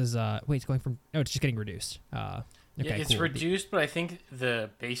just getting reduced. Okay, it's cool. reduced, but I think the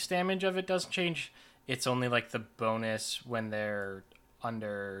base damage of it doesn't change. It's only like the bonus when they're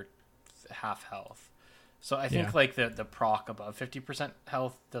under half health. So I think like the proc above 50%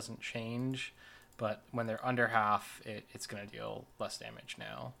 health doesn't change, but when they're under half, it's gonna deal less damage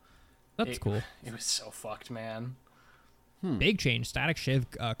now. That's cool. It was so fucked, man. Big change. Static Shiv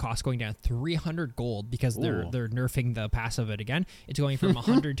cost going down 300 gold because they're nerfing the passive of it again. It's going from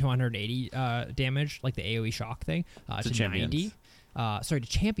 100 to 180 damage, like the AoE shock thing, to 90. To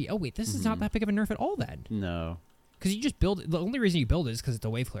champion. Oh wait, this is not that big of a nerf at all then. No. Because you just build it. The only reason you build it is because it's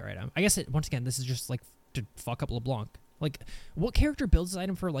a wave clear item. I guess once again, this is just like to fuck up LeBlanc. Like, what character builds this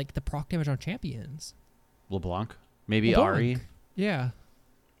item for like the proc damage on champions? LeBlanc? Maybe LeBlanc. Ari? Yeah.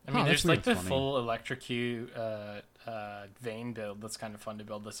 I mean, there's like the funny. full Electrocute Vayne build that's kind of fun to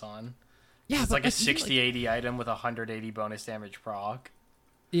build this on. Yeah, it's like a 60-80 item with 180 bonus damage proc.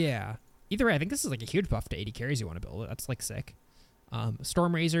 Yeah. Either way, I think this is like a huge buff to 80 carries you want to build. That's like sick.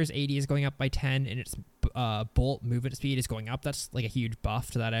 Storm Razor's AD is going up by 10, and its bolt movement speed is going up. That's like a huge buff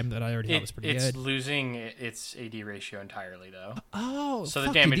to that item that I already thought was pretty good. It's losing its AD ratio entirely though. Oh, so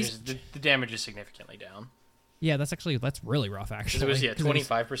fuck, the damage is significantly down. Yeah, that's really rough actually. It was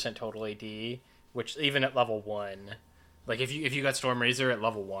 25% total AD, which even at level 1 Like if you got Storm Razor at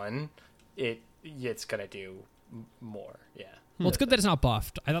level 1, it's gonna do more. Yeah. Well, it's good that it's not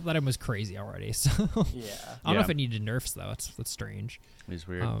buffed. I thought that it was crazy already. So Yeah. I don't know if it needed nerfs though. That's strange. It's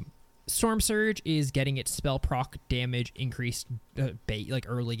weird. Storm Surge is getting its spell proc damage increased, like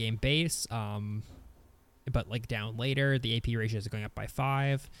early game base, but like down later. The AP ratio is going up by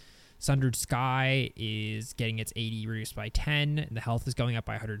 5. Sundered Sky is getting its AD reduced by 10, and the health is going up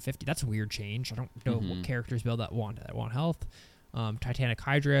by 150. That's a weird change. I don't know what characters build that want health. Titanic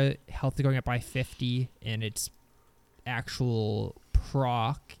Hydra health is going up by 50, and its actual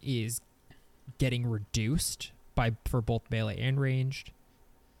proc is getting reduced for both melee and ranged.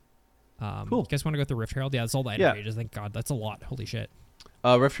 Cool. You guys want to go through Rift Herald? Yeah, that's all the item pages. Thank God. That's a lot. Holy shit.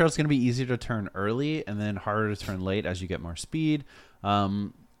 Rift Herald's going to be easier to turn early and then harder to turn late as you get more speed.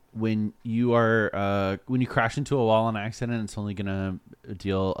 When you crash into a wall on accident, it's only going to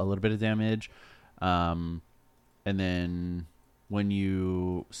deal a little bit of damage. And then when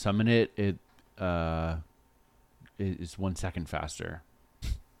you summon it, it is 1 second faster.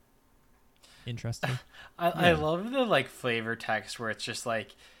 Interesting. I love the like flavor text where it's just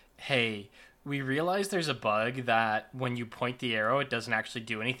like, hey, we realize there's a bug that when you point the arrow, it doesn't actually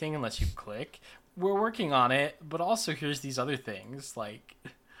do anything unless you click. We're working on it, but also here's these other things. Like,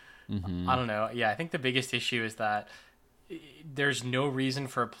 I don't know. Yeah, I think the biggest issue is that there's no reason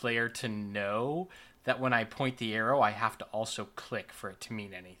for a player to know that when I point the arrow, I have to also click for it to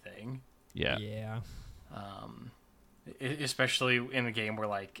mean anything. Yeah. Yeah. Especially in a game where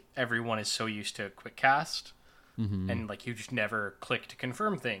like everyone is so used to quick cast. And like you just never click to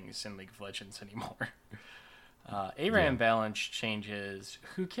confirm things in League of Legends anymore. ARAM balance changes.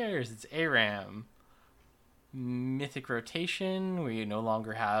 Who cares? It's ARAM. Mythic rotation. We no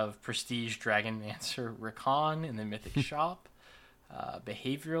longer have Prestige Dragonmancer Recon in the Mythic shop.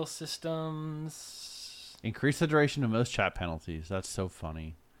 Behavioral systems. Increase the duration of most chat penalties. That's so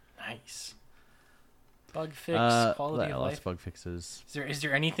funny. Nice. Bug fix, quality of lots life. of bug fixes. Is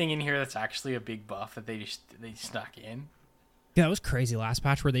there anything in here that's actually a big buff that they snuck in? Yeah, that was crazy last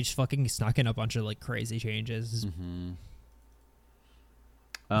patch where they just fucking snuck in a bunch of like crazy changes. It's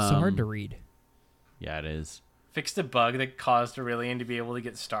so hard to read. Yeah, it is. Fixed a bug that caused Aurelian to be able to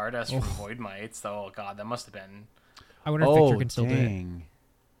get Stardust from Void Mites. Oh god, that must have been. I wonder if Victor can still do it. Dang.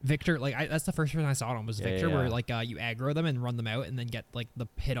 Victor, like that's the first person I saw on was Victor, yeah. where like you aggro them and run them out and then get like the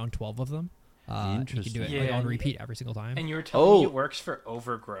hit on 12 of them. You can do it Interesting. like on repeat every single time. And you were telling me it works for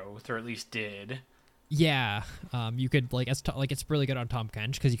Overgrowth, or at least did. Yeah, you could like it's really good on Tom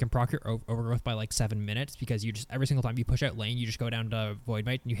Kench because you can proc your overgrowth by like 7 minutes because you just every single time you push out lane you just go down to Void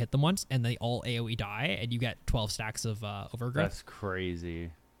Might and you hit them once and they all AOE die and you get 12 stacks of overgrowth. That's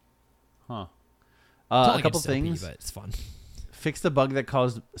crazy. Huh. It's A couple against LP, things. but it's fun. Fix the bug that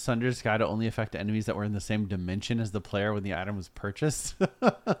caused Sundered Sky to only affect enemies that were in the same dimension as the player when the item was purchased.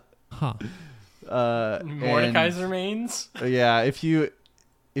 Huh. Mordecai's remains. Yeah, if you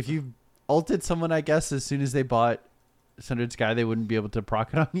ulted someone, I guess as soon as they bought Sundered Sky, they wouldn't be able to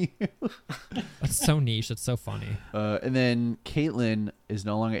proc it on you. That's so niche. That's so funny. And then Caitlyn is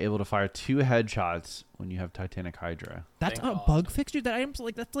no longer able to fire 2 headshots when you have Titanic Hydra. That's Thank a God. bug fix, dude. That item's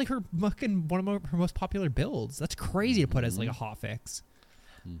like that's like her fucking one of her most popular builds. That's crazy to put as like a hot fix.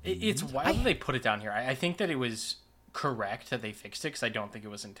 It's wild that they put it down here. I think that it was correct that they fixed it because I don't think it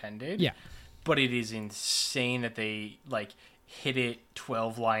was intended. Yeah. But it is insane that they like hit it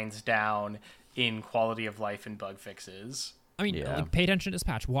 12 lines down in quality of life and bug fixes. I mean, Yeah. like, pay attention to this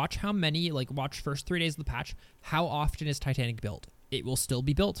patch. Watch how many, watch first 3 days of the patch. How often is Titanic built? It will still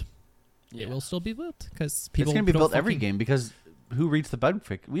be built. Yeah. It will still be built because people. It's going to be don't built every fucking- game because who reads the bug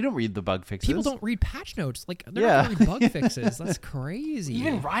fix? We don't read the bug fixes. People don't read patch notes. Like they're Yeah. not going to read bug fixes. That's crazy.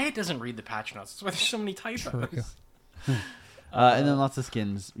 Even Riot doesn't read the patch notes. That's why there's so many typos. True. And then lots of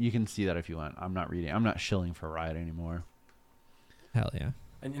skins. You can see that if you want. I'm not reading. I'm not shilling for Riot anymore. Hell yeah.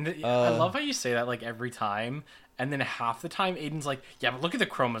 I love how you say that like every time, and then half the time Aiden's like, "Yeah, but look at the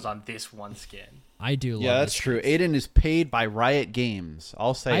chromas on this one skin." I do love Yeah, that's this. true. Aiden is paid by Riot Games.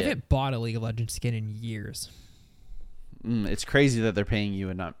 I'll say I it. haven't bought a League of Legends skin in years. It's crazy that they're paying you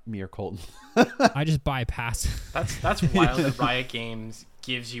and not me or Colton. I just buy pass. That's wild that Riot Games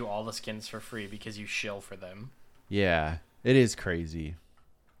gives you all the skins for free because you shill for them. Yeah, it is crazy.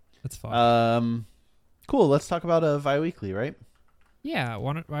 That's fun. Cool. Let's talk about bi-weekly, right? Yeah, I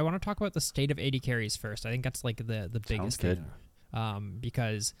want to talk about the state of AD carries first. I think that's like the biggest good. thing.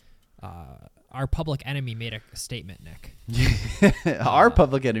 Because our public enemy made a statement, Nick. Our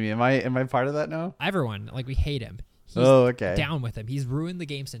public enemy. Am I part of that now? Everyone, we hate him. He's Okay. down with him. He's ruined the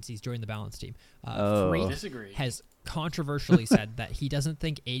game since he's joined the balance team. Oh. Disagree. Has controversially said that he doesn't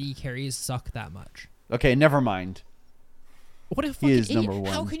think AD carries suck that much. Okay, never mind. What a He fucking is idiot. number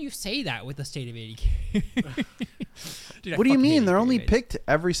one. How can you say that with the state of AD? Dude, I What do you fucking hate mean? They're AD only carry picked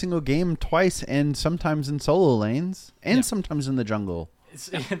every single game twice, and sometimes in solo lanes, and Yeah. sometimes in the jungle.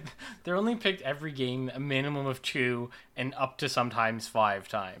 They're only picked every game a minimum of 2 and up to sometimes 5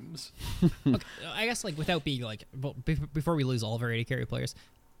 times. Okay, I guess like without being like before we lose all of our AD carry players,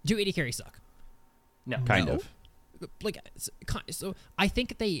 do AD carry suck? No. Kind No. of. Like so I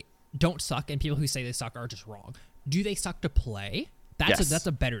think they don't suck, and people who say they suck are just wrong. Do they suck to play? Yes. That's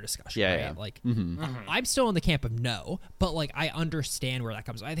a better discussion. Yeah, right? yeah. Like Mm-hmm. I'm still in the camp of no, but like I understand where that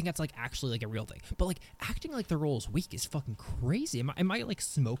comes. I think that's like actually like a real thing. But like acting like the role is weak is fucking crazy. Am I like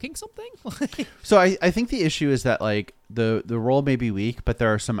smoking something? So I think the issue is that like the role may be weak, but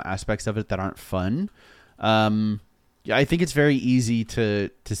there are some aspects of it that aren't fun. Yeah, I think it's very easy to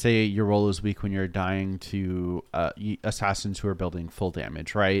say your role is weak when you're dying to assassins who are building full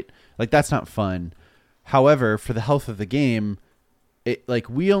damage, right? Like that's not fun. However, for the health of the game,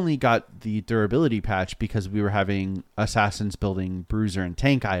 we only got the durability patch because we were having assassins building bruiser and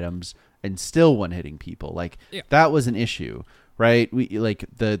tank items and still one-hitting people. Like that was an issue, right? We like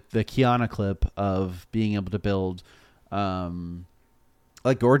the Kiana clip of being able to build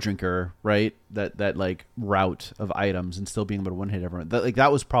like Gore Drinker, right? That like route of items and still being able to one-hit everyone.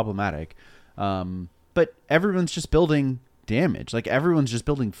 That was problematic. But everyone's just building damage. Like everyone's just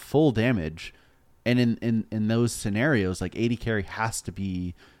building full damage. And in those scenarios, like AD carry has to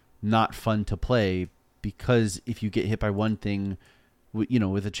be not fun to play, because if you get hit by one thing,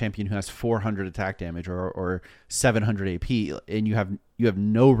 with a champion who has 400 attack damage or 700 AP, and you have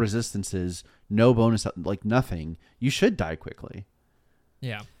no resistances, no bonus, like nothing, you should die quickly.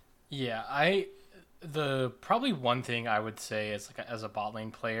 Yeah. Yeah, the probably one thing I would say as a bot lane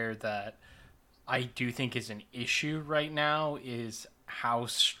player that I do think is an issue right now is how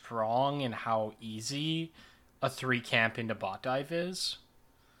strong and how easy a 3 camp into bot dive is.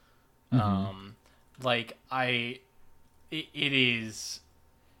 It is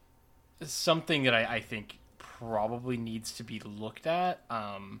something that I think probably needs to be looked at.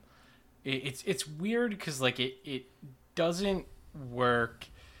 It's weird because like it doesn't work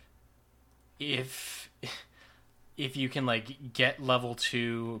if you can like get level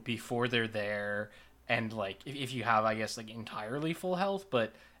 2 before they're there. And, like, if you have, I guess, like, entirely full health,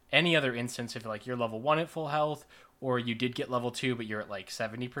 but any other instance, if, like, you're level 1 at full health, or you did get level 2, but you're at, like,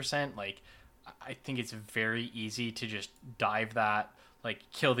 70%, like, I think it's very easy to just dive that, like,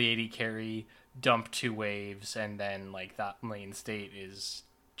 kill the AD carry, dump 2 waves, and then, like, that lane state is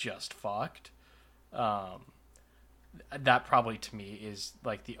just fucked. That probably, to me, is,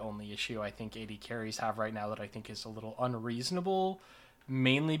 like, the only issue I think AD carries have right now that I think is a little unreasonable,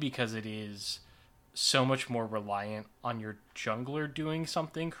 mainly because it is so much more reliant on your jungler doing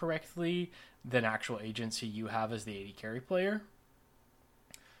something correctly than actual agency you have as the AD carry player.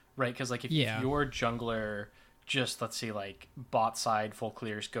 Right? Because like if your jungler just, let's say, like bot side full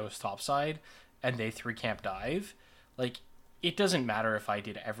clears goes top side and they 3 camp dive, like it doesn't matter if I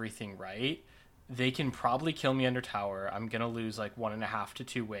did everything right. They can probably kill me under tower. I'm going to lose like 1.5 to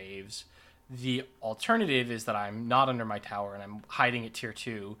 2 waves. The alternative is that I'm not under my tower and I'm hiding at tier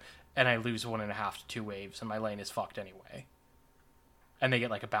 2 and I lose 1.5 to 2 waves, and my lane is fucked anyway. And they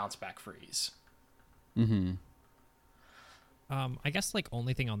get like a bounce back freeze. Mm-hmm. I guess like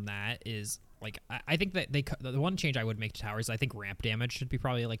only thing on that is like I think that the one change I would make to towers, I think ramp damage should be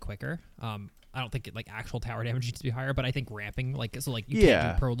probably like quicker. I don't think like actual tower damage needs to be higher, but I think ramping you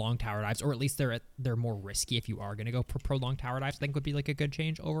can't do prolonged tower dives, or at least they're more risky if you are going to go for prolonged tower dives. I think would be like a good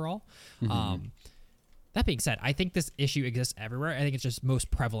change overall. Mm-hmm. That being said, I think this issue exists everywhere. I think it's just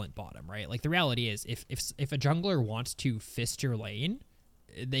most prevalent bottom, right? Like the reality is, if a jungler wants to fist your lane,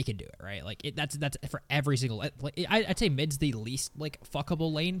 they can do it, right? Like that's for every single. Like I'd say mid's the least like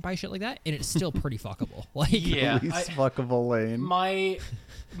fuckable lane by shit like that, and it's still pretty fuckable. Like yeah, least fuckable lane.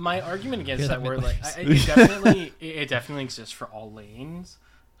 My argument against that word, like it definitely exists for all lanes.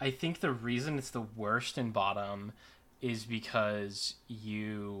 I think the reason it's the worst in bottom is because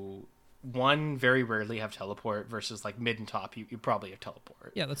you very rarely have teleport versus like mid and top you probably have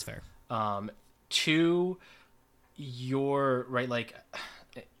teleport. Yeah, that's fair. 2, you're right, like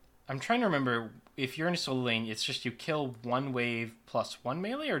I'm trying to remember if you're in a solo lane, it's just you kill 1 wave plus 1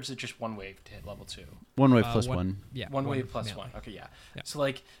 melee, or is it just 1 wave to hit level 2? 1 wave plus 1. Yeah, 1 wave plus melee. 1. Okay, yeah. So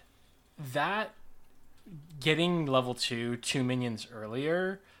like that, getting level 2 minions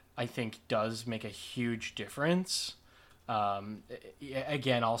earlier, I think does make a huge difference.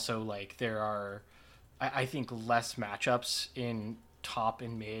 Again, also like there are, I think, less matchups in top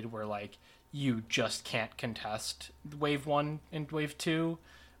and mid where like you just can't contest wave 1 and wave 2,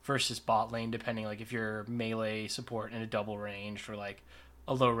 versus bot lane, depending like if you're melee support in a double range or like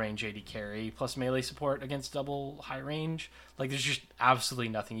a low range AD carry plus melee support against double high range. Like there's just absolutely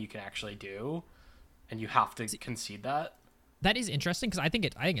nothing you can actually do, and you have to concede that. That is interesting because I think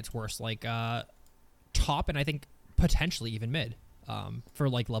it's worse. Like top and I think potentially even mid for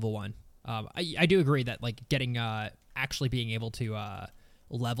like level 1. I do agree that like getting actually being able to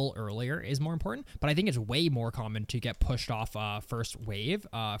level earlier is more important, but I think it's way more common to get pushed off first wave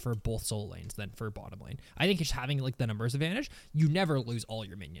for both solo lanes than for bottom lane. I think just having like the numbers advantage, you never lose all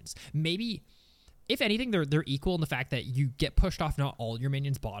your minions. Maybe if anything, they're equal in the fact that you get pushed off not all your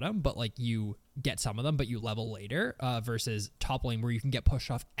minions bottom, but like you get some of them, but you level later versus top lane where you can get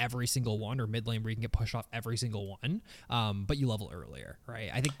pushed off every single one, or mid lane where you can get pushed off every single one, but you level earlier, right?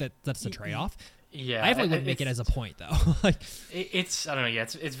 I think that's the trade-off. Yeah, I definitely wouldn't make it as a point though. Like it's I don't know. Yeah,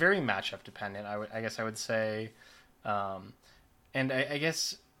 it's very matchup dependent. I guess I would say, and I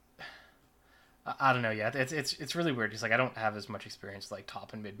guess I don't know. Yeah, it's really weird because like I don't have as much experience with, like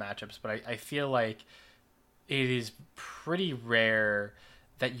top and mid matchups, but I feel like it is pretty rare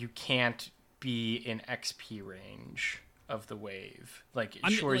that you can't be in XP range of the wave. Like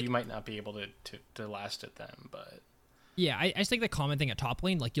sure, you might not be able to last at them, but. Yeah, I just think the common thing at top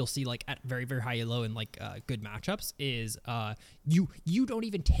lane, like you'll see like at very, very high elo and like good matchups is you don't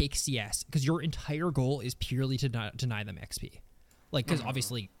even take CS because your entire goal is purely to deny them XP. Like, because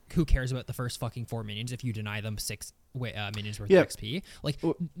obviously who cares about the first fucking 4 minions if you deny them 6 minions worth of XP? Like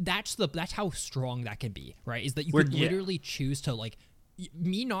that's how strong that can be, right? Is that you could literally choose to like,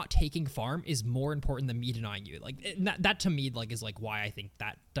 me not taking farm is more important than me denying you. Like that to me like is like why I think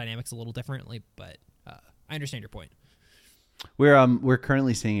that dynamic's a little differently, but I understand your point. We're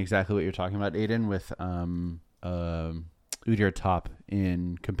currently seeing exactly what you're talking about, Aiden, with Udyr top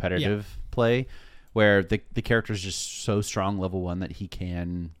in competitive play, where the character is just so strong level 1 that he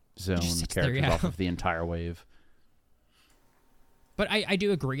can zone characters off of the entire wave. But I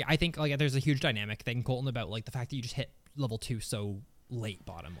do agree. I think like there's a huge dynamic thing, Colton, about like the fact that you just hit level 2 so late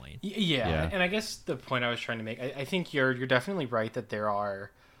bottom lane. Yeah. And I guess the point I was trying to make, I think you're definitely right that there are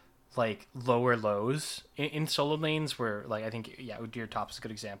like lower lows in solo lanes where like I think Udyr top is a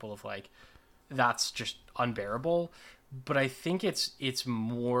good example of like that's just unbearable, but I think it's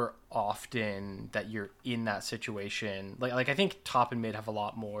more often that you're in that situation like I think top and mid have a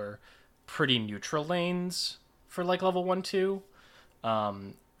lot more pretty neutral lanes for like level 1-2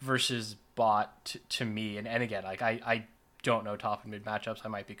 versus bot to me and again like I don't know top and mid matchups, I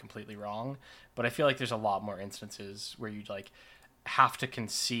might be completely wrong, but I feel like there's a lot more instances where you like have to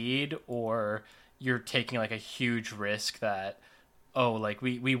concede or you're taking like a huge risk that like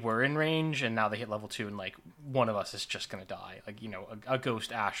we were in range and now they hit level 2 and like one of us is just gonna die. Like a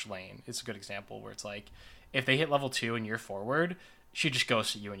ghost Ashe lane is a good example where it's like if they hit level 2 and you're forward, she just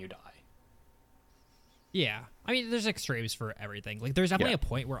ghosts at you and you die. Yeah, I mean there's extremes for everything. Like there's definitely a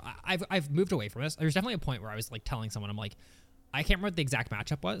point where I've moved away from this. There's definitely a point where I was like telling someone, I'm like, I can't remember what the exact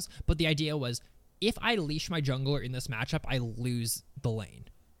matchup was, but the idea was if I leash my jungler in this matchup, I lose the lane,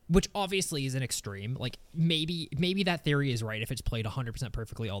 which obviously is an extreme. Like maybe that theory is right if it's played 100%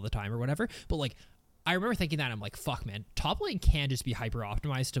 perfectly all the time or whatever. But like, I remember thinking that I'm like, fuck, man, top lane can just be hyper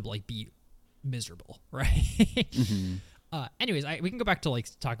optimized to like be miserable, right? Mm-hmm. Anyways, we can go back to like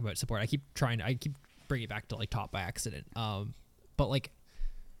talking about support. I keep bringing it back to like top by accident. But like,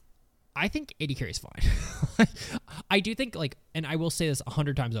 I think AD carry is fine. I do think like, and I will say this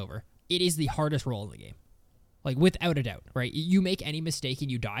 100 times over, it is the hardest role in the game. Like, without a doubt, right? You make any mistake and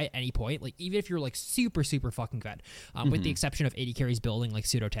you die at any point, like, even if you're, like, super, super fucking good, with the exception of AD carries building, like,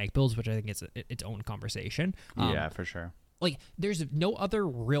 pseudo-tank builds, which I think is its own conversation. Yeah, for sure. Like, there's no other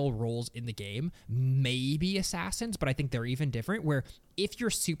real roles in the game, maybe assassins, but I think they're even different, where if you're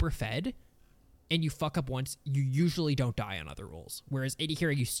super fed and you fuck up once, you usually don't die on other roles, whereas AD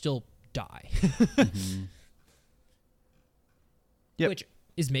carry, you still die. Yep. Which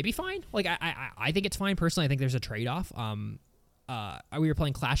is maybe fine. Like I think it's fine personally. I think there's a trade-off. We were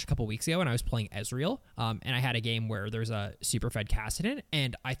playing Clash a couple weeks ago, and I was playing Ezreal, and I had a game where there's a super fed Kassadin,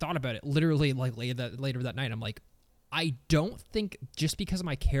 and I thought about it literally like later that night. I'm like, I don't think just because of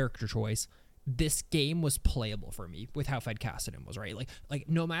my character choice, this game was playable for me with how fed Kassadin was, right? Like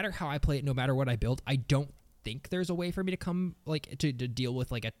no matter how I play it, no matter what I build, I don't think there's a way for me to come like to deal with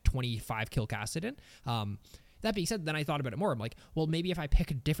like a 25 kill Kassadin. That being said, then I thought about it more. I'm like, well, maybe if I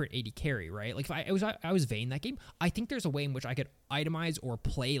pick a different AD carry, right? Like if I was Vayne that game, I think there's a way in which I could itemize or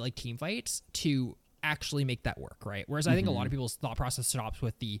play like team fights to actually make that work, right? Whereas I think a lot of people's thought process stops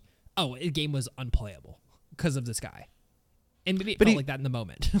with the game was unplayable because of this guy, and maybe it felt like that in the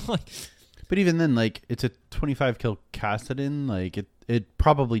moment. Like, but even then, like it's a 25 kill Kassadin, like it it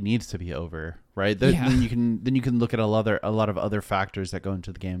probably needs to be over, right? Then you can look at a lot of other factors that go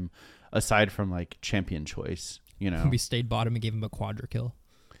into the game aside from like champion choice. We stayed bottom and gave him a quadra kill.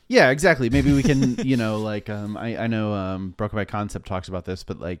 Yeah, exactly. Maybe we can, like I know Broken by Concept talks about this,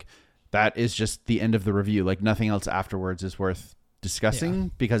 but like that is just the end of the review. Like nothing else afterwards is worth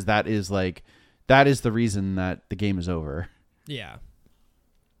discussing because that is the reason that the game is over. Yeah.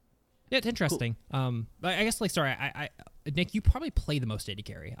 Yeah, it's interesting. Cool. I guess I Nick, you probably play the most AD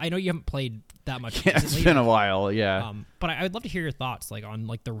carry. I know you haven't played that much. Yeah, it's been a while. Yeah. But I would love to hear your thoughts, like on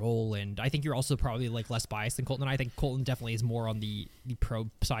like the role, and I think you're also probably like less biased than Colton. I think Colton definitely is more on the pro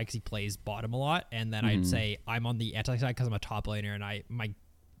side because he plays bottom a lot, and then I'd say I'm on the anti side because I'm a top laner, and my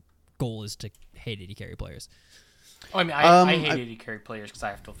goal is to hate AD carry players. Oh, I mean, I hate AD carry players because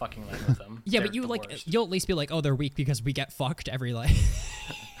I have to fucking lane with them. Yeah, but you'll at least be like, oh, they're weak because we get fucked every lane.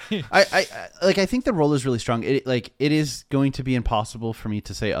 I think the role is really strong. It is going to be impossible for me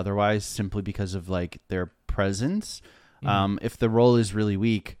to say otherwise simply because of like their presence. If the role is really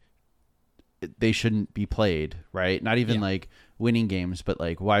weak, they shouldn't be played, right? Not even like winning games, but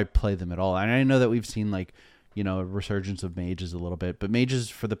like why play them at all? And I know that we've seen like, a resurgence of mages a little bit, but mages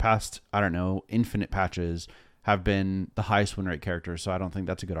for the past, I don't know, infinite patches have been the highest win rate characters. So I don't think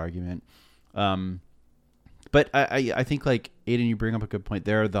that's a good argument. But I think like Aiden, you bring up a good point.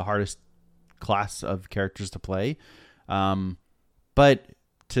 They're the hardest class of characters to play. But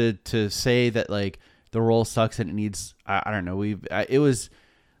to say that like the role sucks and it needs, I don't know. It was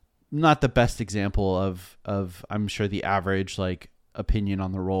not the best example of I'm sure the average like opinion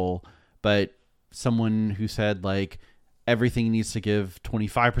on the role, but someone who said like everything needs to give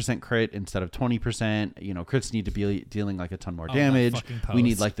 25% crit instead of 20%. Crits need to be dealing like a ton more damage. We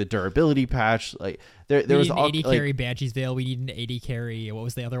need like the durability patch. Like there was an AD carry Banshee's Veil. We need an AD carry. What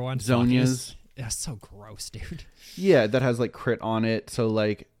was the other one? Zonia's. That's so gross, dude. Yeah, that has like crit on it. So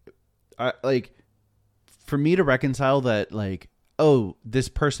like, for me to reconcile that, like, oh, this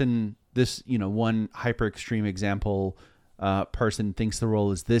person, this one hyper extreme example, person thinks the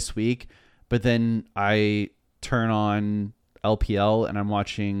role is this weak, but then I turn on LPL and I'm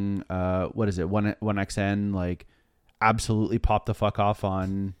watching what is it 1xn like absolutely pop the fuck off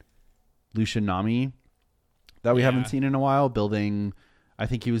on Lucian Nami that we haven't seen in a while, building, I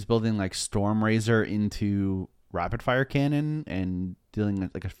think he was building like Storm Razor into rapid fire cannon and dealing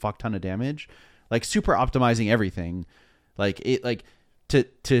like a fuck ton of damage, like super optimizing everything. Like it, like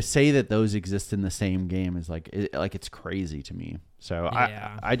to say that those exist in the same game is like it's crazy to me. So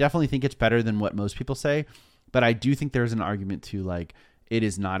I definitely think it's better than what most people say. But I do think there's an argument to like it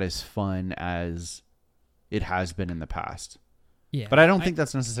is not as fun as it has been in the past. Yeah, but I don't think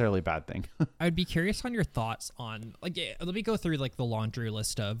that's necessarily a bad thing. I'd be curious on your thoughts on like let me go through like the laundry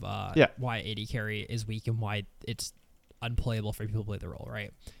list of why AD carry is weak and why it's unplayable for people to play the role.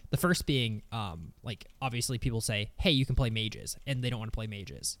 Right. The first being like obviously people say, hey, you can play mages, and they don't want to play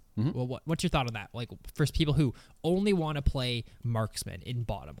mages. Mm-hmm. Well, what's your thought on that? Like for people who only want to play marksman in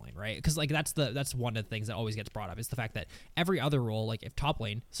bottom lane, right? Because like that's one of the things that always gets brought up is the fact that every other role, like if top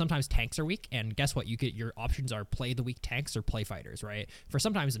lane, sometimes tanks are weak, and guess what? Your options are play the weak tanks or play fighters, right? For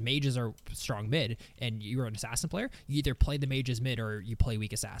sometimes mages are strong mid, and you're an assassin player, you either play the mages mid or you play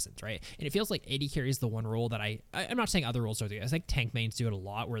weak assassins, right? And it feels like AD carry is the one role that I'm not saying other roles are doing. I think tank mains do it a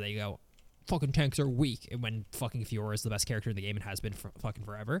lot where they go, fucking tanks are weak, and when fucking Fiora is the best character in the game and has been for fucking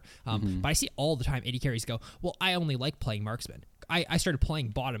forever. But I see all the time AD carries go, well, I only like playing marksman. I started playing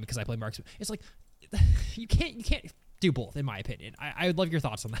bottom because I play marksman. It's like you can't do both, in my opinion. I would love your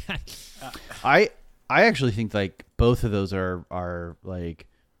thoughts on that. I actually think like both of those are like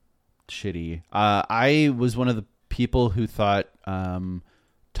shitty. I was one of the people who thought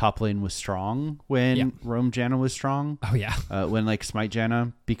top lane was strong when Roam Janna was strong. Oh yeah. When like Smite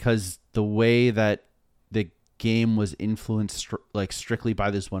Janna, because the way that the game was influenced like strictly by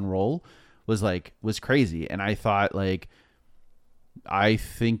this one role was crazy. And I thought like, I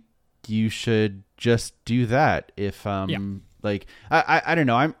think you should just do that. If like I don't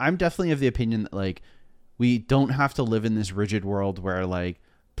know. I'm definitely of the opinion that like we don't have to live in this rigid world where like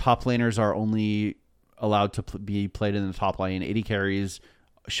top laners are only allowed to be played in the top lane. AD carries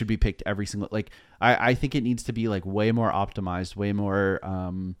should be picked every single, like I think it needs to be like way more optimized, way more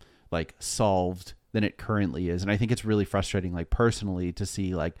like solved than it currently is. And I think it's really frustrating, like personally, to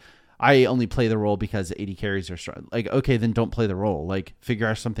see like I only play the role because AD carries are strong. Like, okay, then don't play the role. Like figure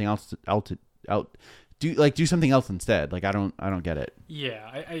out something else do something else instead. Like I don't get it.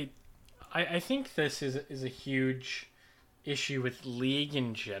 Yeah, I think this is a huge issue with League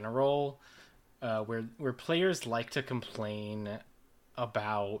in general, where players like to complain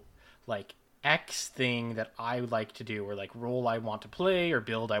about like X thing that I like to do, or like role I want to play or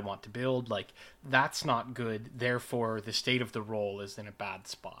build I want to build, like that's not good. Therefore, the state of the role is in a bad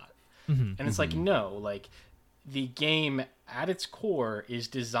spot. And it's like, no, like the game at its core is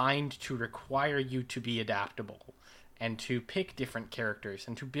designed to require you to be adaptable and to pick different characters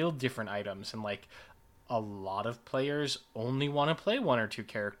and to build different items. And like a lot of players only want to play one or two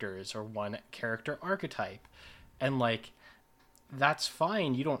characters or one character archetype. And like, that's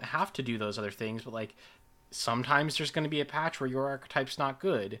fine. You don't have to do those other things, but like sometimes there's going to be a patch where your archetype's not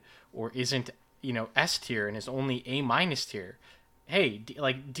good or isn't, S tier and is only A minus tier. Hey,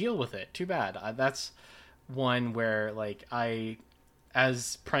 deal with it. Too bad. That's one where like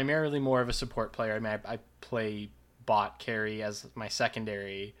as primarily more of a support player, I mean, I play bot carry as my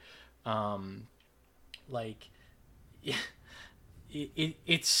secondary.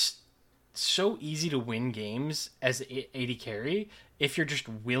 It's so easy to win games as AD carry if you're just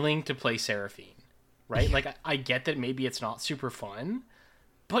willing to play Seraphine, right? Like I get that maybe it's not super fun,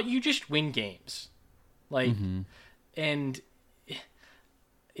 but you just win games, like, and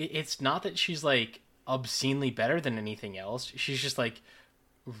it's not that she's like obscenely better than anything else. She's just like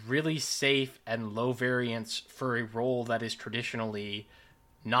really safe and low variance for a role that is traditionally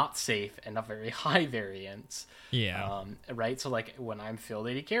not safe and a very high variance. Yeah. Right. So like when I'm filled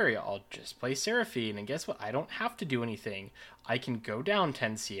AD carry, I'll just play Seraphine, and guess what? I don't have to do anything. I can go down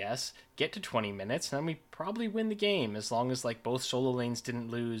 10 CS, get to 20 minutes, and then we probably win the game as long as like both solo lanes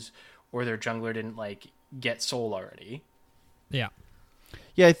didn't lose or their jungler didn't like get soul already. Yeah.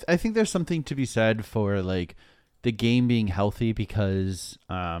 Yeah, I think there's something to be said for like the game being healthy because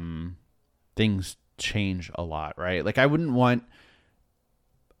things change a lot, right? Like I wouldn't want,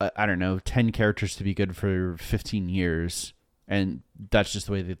 I don't know, 10 characters to be good for 15 years, and that's just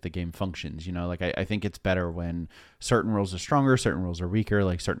the way that the game functions, Like I think it's better when certain roles are stronger, certain roles are weaker,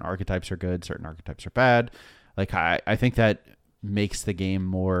 like certain archetypes are good, certain archetypes are bad. Like I think that makes the game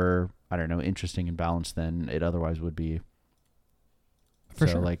more, I don't know, interesting and balanced than it otherwise would be. For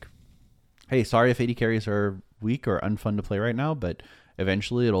sure. Like, hey, sorry if AD carries are weak or unfun to play right now, but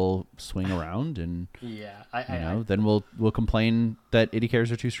eventually it'll swing around, and then we'll complain that AD carries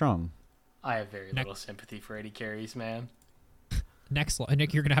are too strong. I have very little sympathy for AD carries, man. Nick,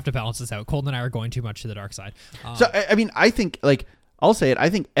 you're gonna have to balance this out. Colton and I are going too much to the dark side. So I mean, I think like I'll say it. I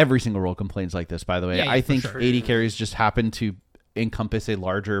think every single role complains like this. By the way, Yeah, I think sure. AD carries just happen to encompass a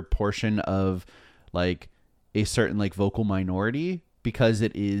larger portion of like a certain like vocal minority, because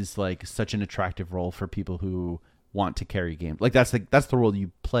it is like such an attractive role for people who want to carry games. Like that's the role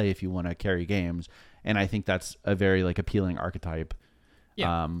you play if you want to carry games, and I think that's a very like appealing archetype.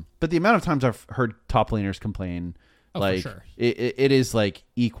 Yeah. But the amount of times I've heard top laners complain, like for sure. it is like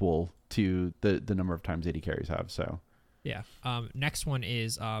equal to the number of times AD carries have. So Yeah. Next one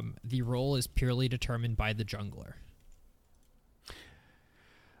is the role is purely determined by the jungler.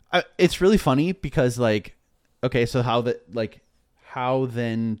 It's really funny because like, okay, so how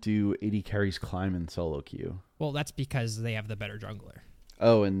then do AD carries climb in solo queue? Well, that's because they have the better jungler.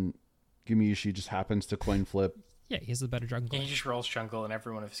 Oh, and Gumayushi just happens to coin flip. Yeah, he has the better jungler. And he just rolls jungle in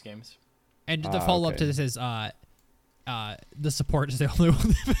every one of his games. And the follow-up to this is the support is the only one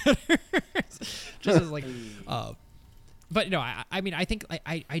that matters. Just as like, but no, I mean, I think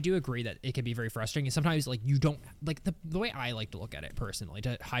I do agree that it can be very frustrating. And sometimes like you don't like the way I like to look at it personally,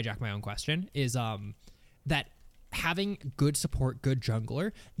 to hijack my own question, is that having good support, good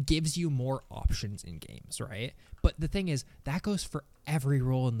jungler gives you more options in games, right? But the thing is, that goes for every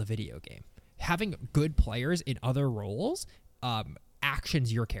role in the video game. Having good players in other roles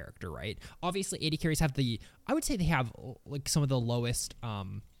actions your character, right? Obviously, AD carries have I would say they have like some of the lowest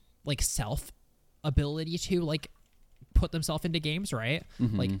like self ability to like put themselves into games, right?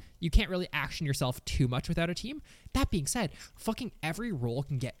 Mm-hmm. Like you can't really action yourself too much without a team. That being said, fucking every role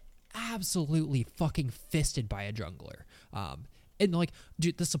can get absolutely fucking fisted by a jungler. And like,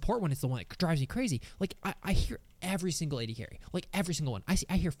 dude, the support one is the one that drives me crazy. Like, I hear every single AD carry, like every single one.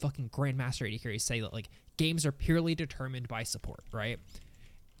 I hear fucking Grandmaster AD carries say that like games are purely determined by support, right?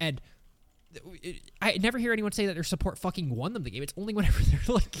 And I never hear anyone say that their support fucking won them the game. It's only whenever they're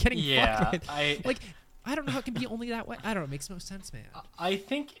like getting fucked with. I don't know how it can be only that way. I don't know. It makes no sense, man. I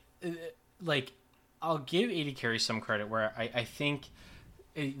think like I'll give AD carry some credit where I think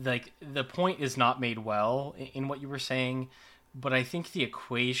like the point is not made well in what you were saying, but I think the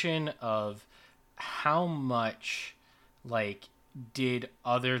equation of how much like did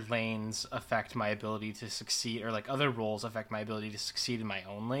other lanes affect my ability to succeed, or like other roles affect my ability to succeed in my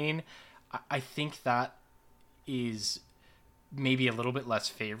own lane, I think that is maybe a little bit less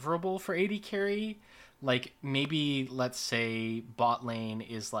favorable for AD carry. Like maybe let's say bot lane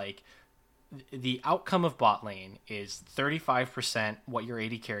is like the outcome of bot lane is 35% what your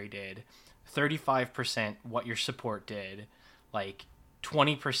AD carry did, 35% what your support did, like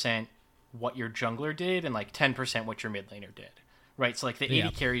 20% what your jungler did, and like 10% what your mid laner did, right? So like the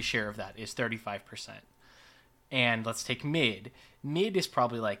AD carry share of that is 35%. And let's take mid. Mid is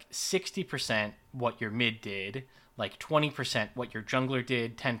probably like 60% what your mid did, like 20% what your jungler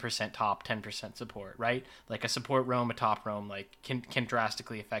did, 10% top, 10% support, right? Like a support roam, a top roam, like can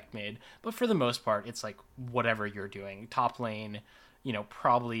drastically affect mid. But for the most part, it's like whatever you're doing. Top lane,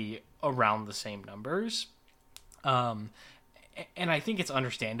 probably around the same numbers. And I think it's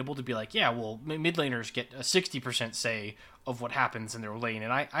understandable to be like, yeah, well, mid laners get a 60% say of what happens in their lane,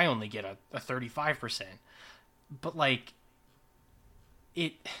 and I only get a 35%. But like,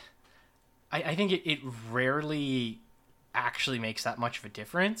 I think it rarely actually makes that much of a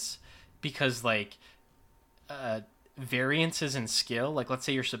difference, because like variances in skill, like let's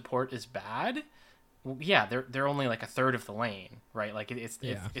say your support is bad, well, yeah, they're only like a third of the lane, right? Like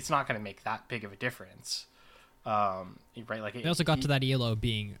it's not going to make that big of a difference, right? Like they also got to that ELO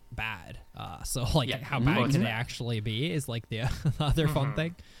being bad, so like how bad can they actually be is like the other fun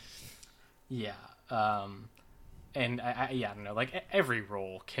thing. Yeah. And I don't know, like every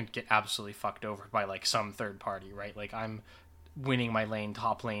role can get absolutely fucked over by like some third party, right? Like I'm winning my lane,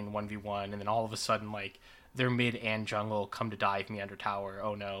 top lane 1v1, and then all of a sudden like their mid and jungle come to dive me under tower.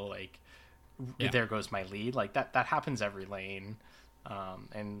 Oh no, like there goes my lead. Like that happens every lane,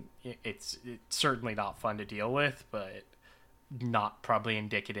 and it's certainly not fun to deal with, but not probably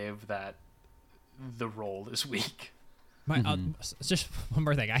indicative that the role is weak. Just one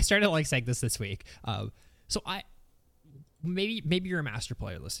more thing. I started like saying this week. So maybe you're a master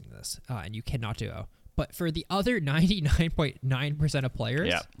player listening to this, and you cannot duo. But for the other 99.9% of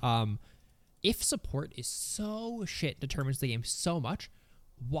players, if support is so shit, determines the game so much,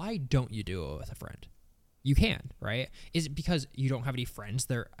 why don't you duo with a friend? You can, right? Is it because you don't have any friends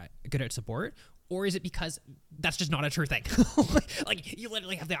that are good at support? Or is it because that's just not a true thing? Like, you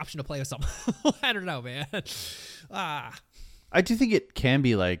literally have the option to play with someone. I don't know, man. I do think it can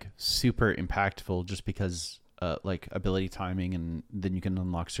be like super impactful just because like ability timing, and then you can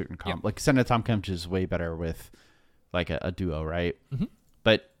unlock certain comp. Like Senna Tom Kemp is way better with like a duo, right? Mm-hmm.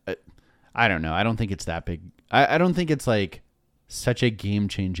 But I don't know. I don't think it's that big. I don't think it's like such a game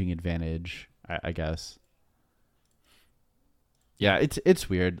changing advantage, I guess. Yeah, it's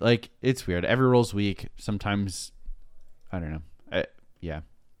weird. Like it's weird. Every role's weak. Sometimes I don't know.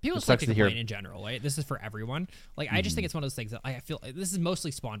 People just like to complain in general, right? This is for everyone. Like, I just think it's one of those things that I feel... This is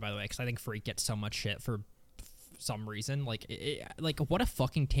mostly spawned, by the way, because I think Freak gets so much shit for some reason. Like, like what a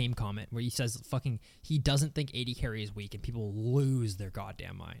fucking tame comment where he says fucking... He doesn't think AD carry is weak, and people lose their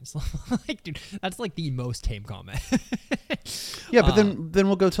goddamn minds. Like, dude, that's like the most tame comment. Yeah, but then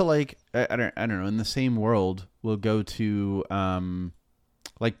we'll go to like... I don't know. In the same world, we'll go to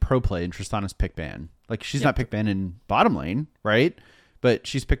like pro play and Tristana's pick ban. Like, she's not pick ban in bottom lane, right? But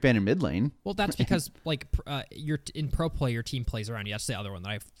she's pick ban in mid lane. Well, that's because like you're in pro play, your team plays around you. That's the other one that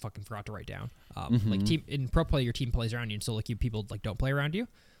I fucking forgot to write down. Like in pro play, your team plays around you, and so like you people like don't play around you.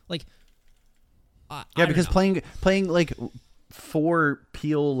 Like, yeah, because playing like 4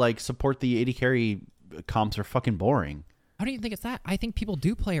 peel like support the AD carry comps are fucking boring. I don't even think it's that. I think people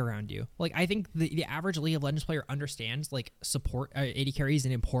do play around you. Like, I think the average League of Legends player understands, like, support AD carry is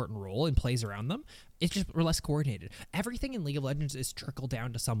an important role and plays around them. It's just we're less coordinated. Everything in League of Legends is trickled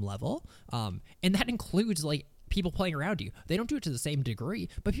down to some level, and that includes, like, people playing around you. They don't do it to the same degree,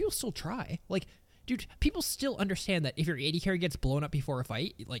 but people still try. Like, dude, people still understand that if your AD carry gets blown up before a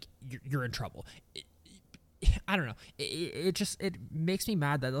fight, like, you're in trouble. I don't know. It makes me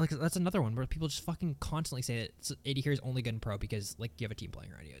mad that like that's another one where people just fucking constantly say that AD carry is only good in pro because like you have a team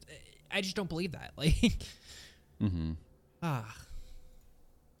playing around you. I just don't believe that. Like,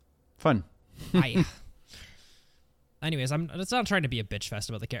 fun. Anyways, it's not trying to be a bitch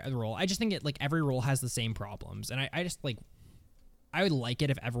fest about the role. I just think it like every role has the same problems, and I just like I would like it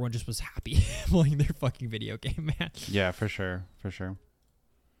if everyone just was happy playing their fucking video game, man. Yeah, for sure.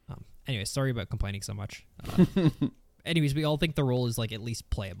 Anyway, sorry about complaining so much. Anyways, we all think the role is like at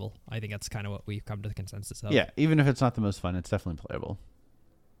least playable. I think that's kind of what we've come to the consensus of. Yeah, even if it's not the most fun, it's definitely playable.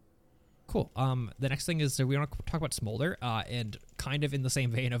 Cool. The next thing is we want to talk about Smolder, and kind of in the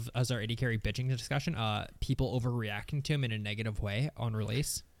same vein as our AD carry bitching discussion, people overreacting to him in a negative way on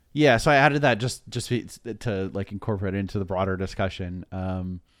release. Yeah, so I added that just to like incorporate it into the broader discussion,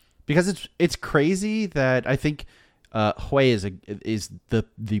 because it's crazy that I think. Hui is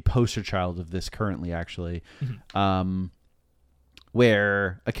the poster child of this currently, actually,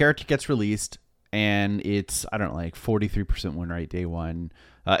 where a character gets released and it's, I don't know, like 43% win rate day one.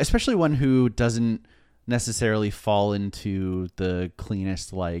 especially one who doesn't necessarily fall into the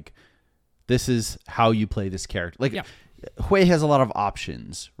cleanest, like, this is how you play this character. Like, Yeah. Hui has a lot of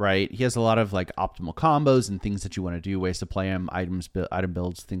options, right? He has a lot of like optimal combos and things that you want to do, ways to play him, item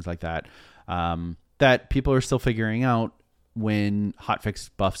builds, things like that, that people are still figuring out when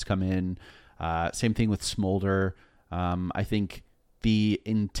hotfix buffs come in. Same thing with Smolder. I think the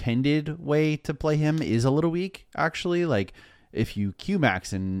intended way to play him is a little weak, actually. Like, if you Q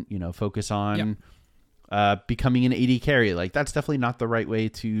max and, focus on becoming an AD carry, like, that's definitely not the right way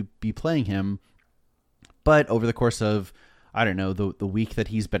to be playing him. But over the course of, I don't know, the week that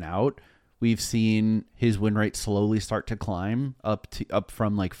he's been out, we've seen his win rate slowly start to climb up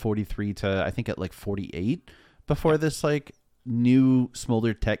from like 43 to I think at like 48 before this like new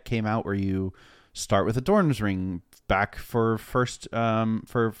Smolder tech came out, where you start with a Dorn's Ring, back for first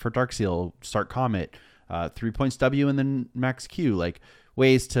for Darkseal, start Comet, 3 points W, and then max Q, like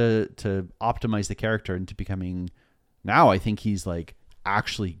ways to optimize the character into becoming. Now I think he's like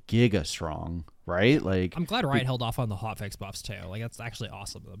actually giga strong. Right, like I'm glad Riot held off on the hotfix buffs too. Like, that's actually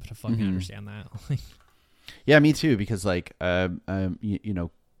awesome to fucking understand that. Yeah, me too. Because like,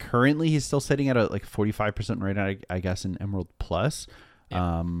 currently he's still sitting at a like 45% rate, I guess, in Emerald Plus.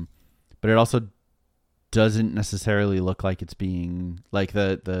 Yeah. But it also doesn't necessarily look like it's being like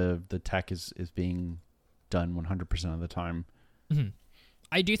the tech is being done 100% of the time. Mm-hmm.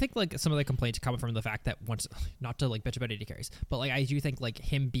 I do think like some of the complaints come from the fact that once, not to like bitch about AD carries, but like I do think like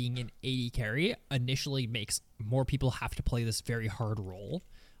him being an AD carry initially makes more people have to play this very hard role.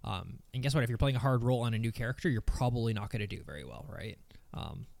 And guess what? If you're playing a hard role on a new character, you're probably not going to do very well, right?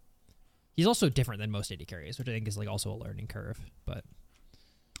 He's also different than most AD carries, which I think is like also a learning curve. But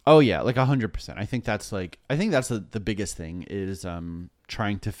oh yeah, like 100%. I think that's the biggest thing is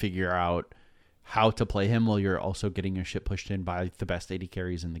trying to figure out how to play him while you're also getting your shit pushed in by the best AD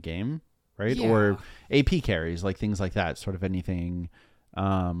carries in the game, right? Yeah. Or AP carries, like things like that. Sort of anything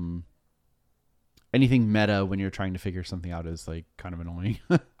meta when you're trying to figure something out is like kind of annoying.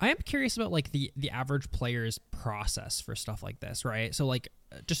 I am curious about like the average player's process for stuff like this, right? So like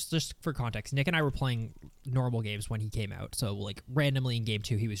just for context, Nick and I were playing normal games when he came out. So like randomly in game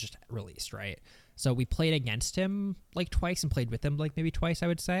 2 he was just released, right? So we played against him like twice and played with him like maybe twice, I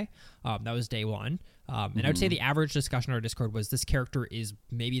would say. That was day 1. And I would say the average discussion on our Discord was this character is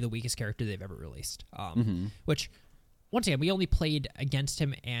maybe the weakest character they've ever released. Which, once again, we only played against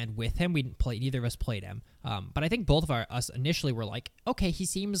him and with him. We didn't play, neither of us played him. But I think both of us initially were like, okay, he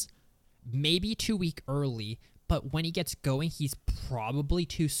seems maybe too weak early, but when he gets going, he's probably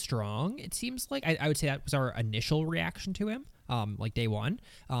too strong. It seems like I would say that was our initial reaction to him. Like day 1.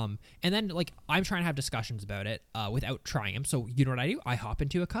 And then like I'm trying to have discussions about it without trying him. So you know what I do? I hop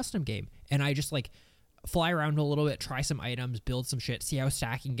into a custom game and I just like fly around a little bit, try some items, build some shit, see how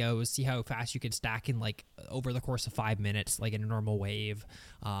stacking goes, see how fast you can stack in like over the course of 5 minutes, like in a normal wave.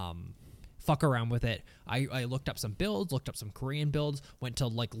 Fuck around with it. I looked up some builds, looked up some Korean builds, went to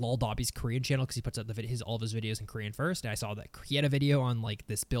like Lol Dobby's Korean channel because he puts out all of his videos in Korean first. And I saw that he had a video on like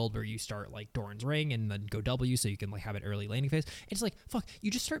this build where you start like Doran's Ring and then go W so you can like have an early landing phase. It's like, fuck,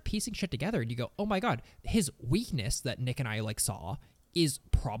 you just start piecing shit together and you go, oh my god, his weakness that Nick and I like saw is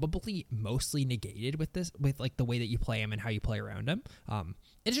probably mostly negated with this, with like the way that you play him and how you play around him.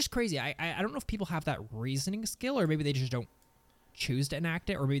 It's just crazy. I don't know if people have that reasoning skill, or maybe they just don't choose to enact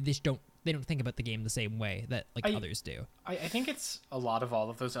it, or maybe they just don't think about the game the same way that like others do. I think it's a lot of all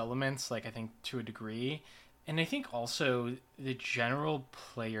of those elements, like I think to a degree. And I think also the general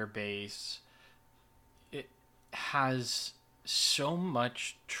player base, it has so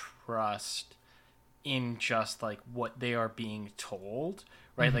much trust in just like what they are being told,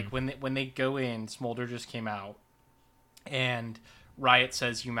 right? Like when they go in, Smolder just came out and Riot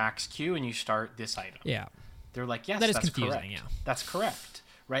says you max Q and you start this item. Yeah. They're like, yes, That is that's confusing, correct. yeah. That's correct,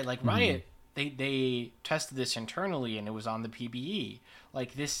 right? Like Riot, they tested this internally and it was on the PBE.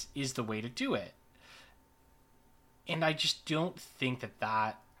 Like, this is the way to do it. And I just don't think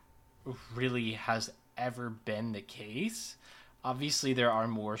that really has ever been the case. Obviously, there are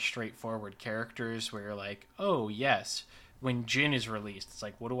more straightforward characters where you're like, oh, yes, when Jhin is released, it's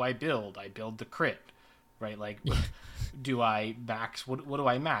like, what do I build? I build the crit, right? Like, do I max? What do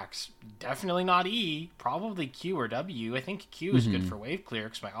I max? Definitely not E. Probably Q or W. I think Q is good for wave clear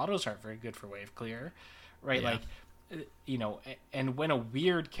because my autos aren't very good for wave clear, right? Yeah. Like, and when a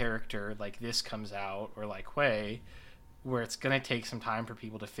weird character like this comes out, or like Hui, where it's going to take some time for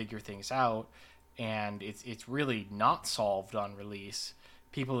people to figure things out, and it's really not solved on release,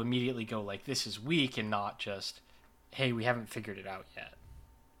 people immediately go like, this is weak, and not just, hey, we haven't figured it out yet.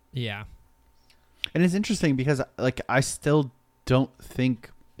 Yeah. And it's interesting because like I still don't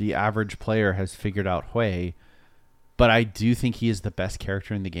think the average player has figured out Hui, but I do think he is the best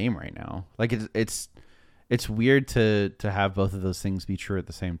character in the game right now. Like it's weird to have both of those things be true at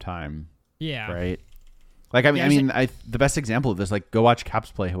the same time. Yeah. Right. Like the best example of this, like go watch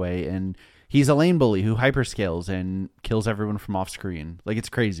Caps play Hui, and he's a lane bully who hyperscales and kills everyone from off screen. Like it's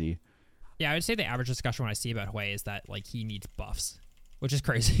crazy. Yeah, I would say the average discussion when I see about Hui is that like he needs buffs, which is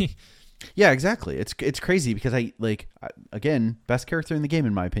crazy. Yeah, exactly. It's crazy because again, best character in the game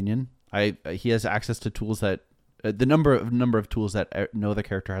in my opinion. He has access to tools that the number of tools that no other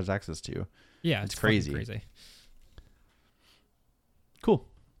character has access to. Yeah, it's crazy. Crazy. Cool.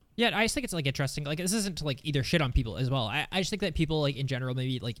 Yeah, I just think it's like interesting. Like this isn't to like either shit on people as well. I just think that people like in general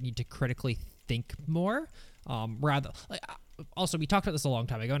maybe like need to critically think more. Rather like also we talked about this a long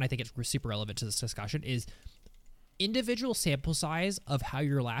time ago, and I think it's super relevant to this discussion is individual sample size of how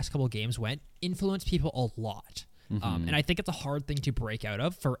your last couple of games went influence people a lot. And I think it's a hard thing to break out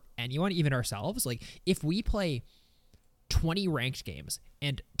of for anyone, even ourselves. Like if we play 20 ranked games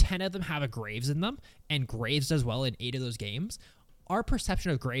and 10 of them have a Graves in them and Graves does well in 8 of those games, our perception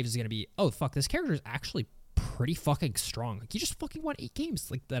of Graves is going to be, oh fuck, this character is actually pretty fucking strong. Like, he just fucking won 8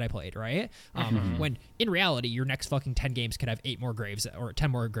 games like that I played, right? When in reality, your next fucking 10 games could have 8 more Graves or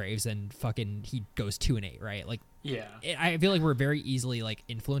 10 more Graves, and fucking he goes 2-8, right? Like, Yeah. I feel like we're very easily like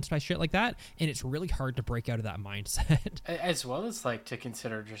influenced by shit like that, and it's really hard to break out of that mindset. As well as like to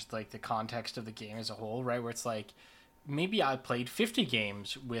consider just like the context of the game as a whole, right? Where it's like, maybe I played 50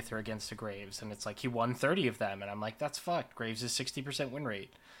 games with or against the Graves, and it's like he won 30 of them, and I'm like, that's fucked. Graves is 60% win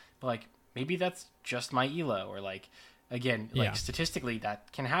rate. But like, maybe that's just my elo, or like, again, like statistically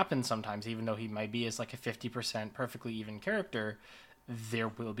that can happen sometimes, even though he might be as like a 50% perfectly even character. There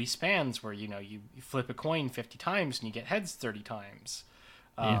will be spans where, you know, you flip a coin 50 times and you get heads 30 times.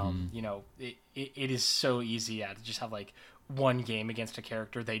 You know, it is so easy to just have like one game against a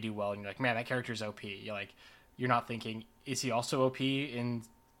character, they do well, and you're like, man, that character's OP. You're like, you're not thinking, is he also OP in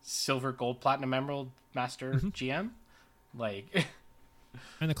Silver, Gold, Platinum, Emerald, Master, GM? Like...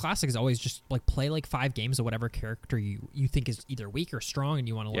 And the classic is always just like play like 5 games of whatever character you think is either weak or strong and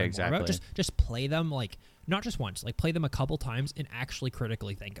you want to learn more about. Just play them, like not just once, like play them a couple times and actually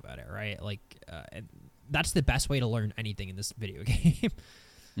critically think about it, right? Like and that's the best way to learn anything in this video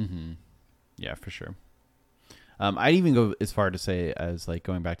game. Yeah, for sure. I'd even go as far to say as like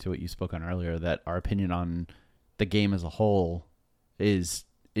going back to what you spoke on earlier, that our opinion on the game as a whole is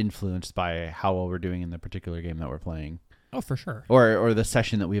influenced by how well we're doing in the particular game that we're playing. Oh, for sure. Or the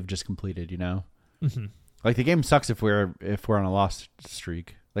session that we have just completed, you know? Like the game sucks if we're on a loss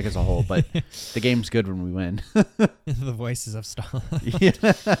streak, like as a whole, but the game's good when we win. The voices of Stalin.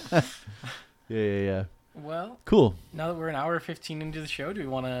 Yeah. Well, cool. Now that we're an hour 15 into the show, do we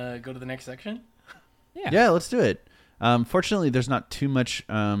want to go to the next section? Yeah, let's do it. Fortunately, there's not too much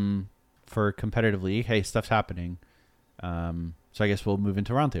for competitive league. Hey, stuff's happening. So I guess we'll move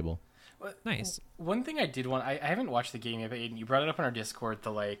into roundtable. Nice. One thing I did want, I haven't watched the game yet, but Aiden, you brought it up on our Discord, the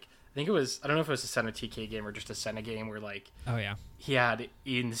like, I think it was, I don't know if it was a Senna TK game or just a Senna game where like, oh yeah, he had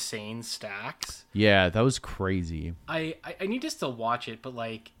insane stacks. Yeah, that was crazy. I need to still watch it, but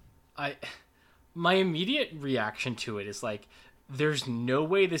like, my immediate reaction to it is like, there's no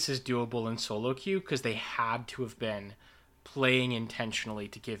way this is doable in solo queue because they had to have been playing intentionally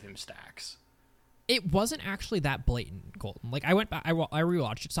to give him stacks. It wasn't actually that blatant, Golden. Like I went back, I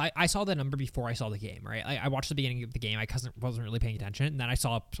rewatched it. So I saw the number before I saw the game, right? I watched the beginning of the game. I wasn't really paying attention, and then I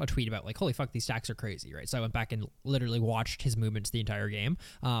saw a tweet about like, holy fuck, these stacks are crazy, right? So I went back and literally watched his movements the entire game.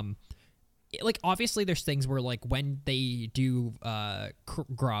 Like obviously there's things where like when they do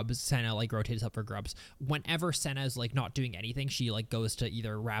grubs, Senna like rotates up for grubs. Whenever Senna's like not doing anything, she like goes to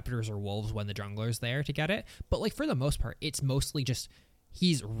either raptors or wolves when the jungler's there to get it. But like for the most part, it's mostly just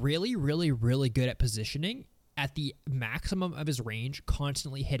he's really, really, really good at positioning at the maximum of his range,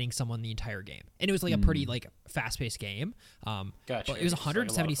 constantly hitting someone the entire game. And it was like a pretty like fast-paced game. Gotcha. But it was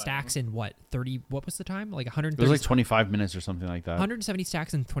 170 stacks in what, 30, what was the time? Like 130. It was like 25 minutes or something like that. 170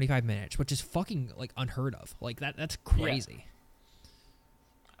 stacks in 25 minutes, which is fucking like unheard of. Like that's crazy.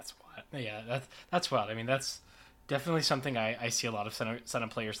 Yeah. That's wild. Yeah, that's wild. I mean, that's definitely something I see a lot of Senna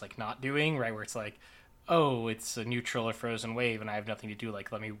players like not doing, right? Where it's like, oh, it's a neutral or frozen wave and I have nothing to do.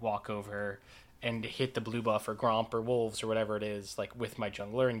 Like, let me walk over and hit the blue buff or Gromp or Wolves or whatever it is, like with my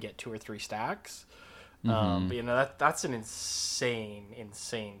jungler and get 2 or 3 stacks. But you know, that's an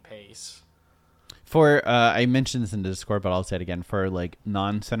insane pace. For I mentioned this in the Discord, but I'll say it again. For like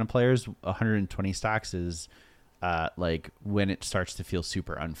non-Senna players, 120 stacks is like when it starts to feel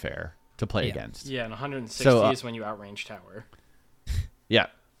super unfair to play against. Yeah, and 160 is when you outrange tower. Yeah,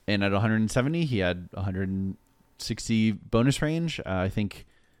 and at 170, he had 160 60 bonus range. I think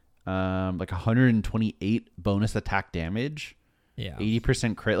like 128 bonus attack damage. Yeah.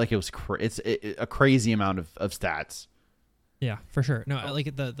 80% crit. Like it was it's a crazy amount of stats. Yeah, for sure. No, like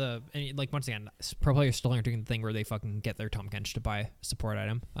and like once again, pro players still aren't doing the thing where they fucking get their Tom Kench to buy a support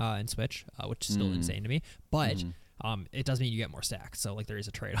item in Switch, which is still insane to me. But it does mean you get more stacks, so like there is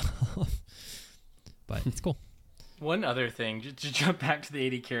a trade off. But it's cool. One other thing, to jump back to the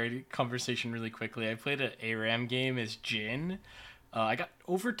AD carry conversation really quickly, I played an ARAM game as Jin. I got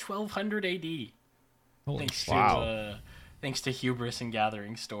over 1200 AD. Holy Thanks to Hubris and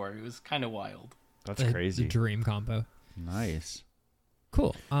Gathering Store. It was kind of wild. That's crazy. The dream combo. Nice.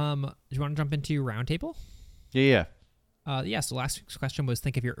 Cool. Do you want to jump into roundtable? Yeah. So last week's question was,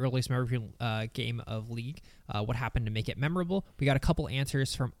 think of your earliest memorable game of League. What happened to make it memorable? We got a couple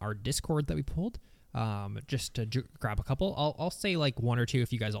answers from our Discord that we pulled. Just to grab a couple. I'll say like one or two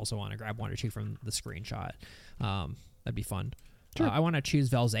if you guys also want to grab one or two from the screenshot. That'd be fun. Sure. I want to choose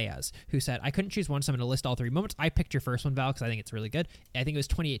Valzeas, who said, I couldn't choose one, so I'm going to list all three moments. I picked your first one, Val, because I think it's really good. I think it was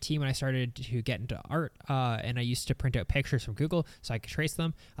 2018 when I started to get into art, and I used to print out pictures from Google so I could trace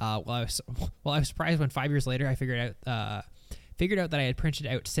them. I was surprised when 5 years later I figured out that I had printed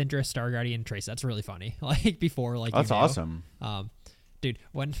out Syndra, Star Guardian, Trace. That's really funny. Like before, like that's awesome. Dude,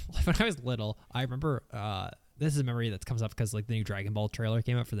 when I was little, I remember this is a memory that comes up because like the new Dragon Ball trailer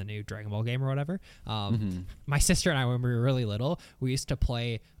came out for the new Dragon Ball game or whatever. My sister and I, when we were really little, we used to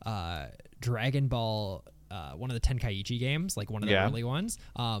play Dragon Ball, one of the Tenkaichi games, like one of the early ones.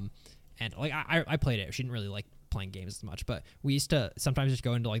 And like I played it. She didn't really like playing games as much, but we used to sometimes just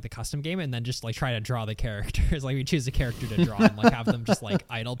go into like the custom game and then just like try to draw the characters. Like we choose a character to draw and like have them just like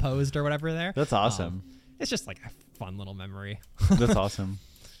idle posed or whatever there. That's awesome. It's just like a fun little memory. That's awesome.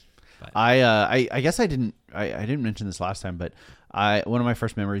 But I guess I didn't mention this last time, but one of my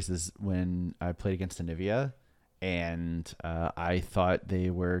first memories is when I played against Anivia, and I thought they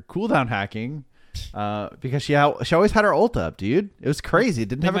were cooldown hacking because she always had her ult up, dude. It was crazy. It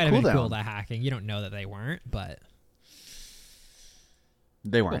didn't have a cooldown. Been cooldown hacking. You don't know that they weren't, but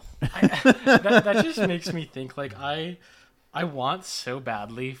they weren't. That just makes me think like I want so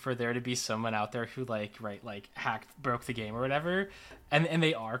badly for there to be someone out there who broke the game or whatever, and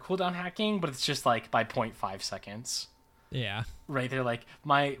they are cooldown hacking, but it's just like by 0.5 seconds. Yeah. Right. They're like,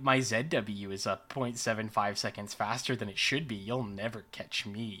 my ZW is up 0.75 seconds faster than it should be. You'll never catch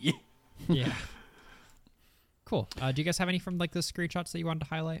me. Yeah. Cool. Do you guys have any from like the screenshots that you wanted to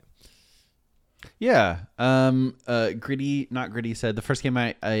highlight? Yeah. Gritty said, the first game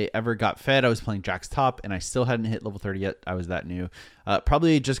I ever got fed, I was playing Jack's Top, and I still hadn't hit level 30 yet. I was that new.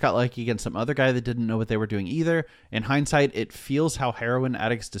 Probably just got lucky against some other guy that didn't know what they were doing either. In hindsight, it feels how heroin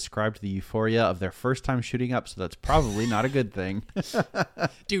addicts described the euphoria of their first time shooting up, so that's probably not a good thing.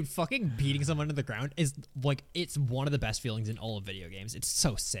 Dude, fucking beating someone to the ground is like, it's one of the best feelings in all of video games. It's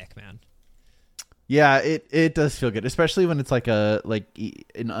so sick, man. Yeah, it does feel good, especially when it's like an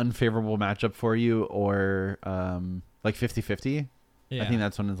unfavorable matchup for you, or like 50-50. Yeah. I think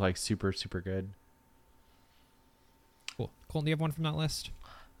that's when it's like super, super good. Cool. Colton, do you have one from that list?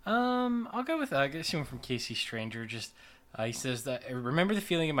 I'll go with I guess one from Casey Stranger. Just he says that I remember the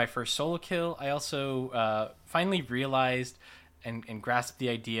feeling of my first solo kill. I also finally realized and grasped the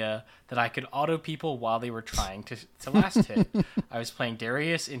idea that I could auto people while they were trying to last hit. I was playing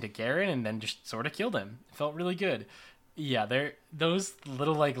Darius into Garen and then just sort of killed him. It felt really good. Yeah, those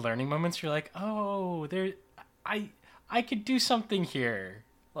little like learning moments. You're like, oh, I could do something here.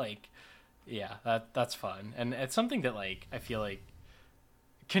 Like, yeah, that's fun, and it's something that like I feel like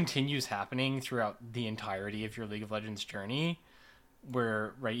continues happening throughout the entirety of your League of Legends journey.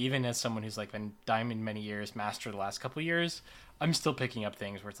 Where even as someone who's like been Diamond many years, Master the last couple of years, I'm still picking up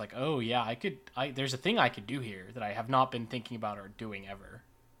things where it's like, oh yeah, there's a thing I could do here that I have not been thinking about or doing ever.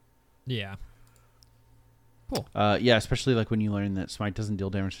 Yeah. Cool. Yeah, especially like when you learn that Smite doesn't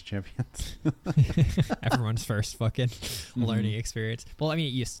deal damage to champions. Everyone's first fucking learning experience. Well, I mean,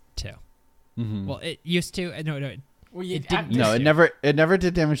 it used to. Mm-hmm. Well, it used to. No. Well, it didn't. No, it never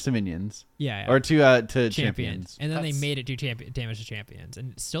did damage to minions. Yeah. Or to champions. And then they made it do damage to champions,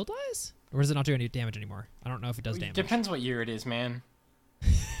 and it still does. Or does it not do any damage anymore? I don't know if it does damage. Depends what year it is, man.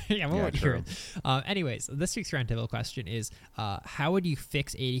 Yeah, what year? Anyways, this week's roundtable question is: how would you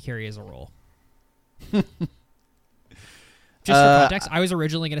fix AD carry as a role? Just for context, I was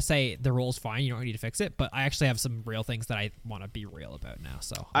originally going to say the role's fine, you don't need to fix it, but I actually have some real things that I want to be real about now.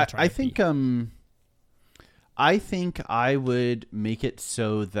 So I think I would make it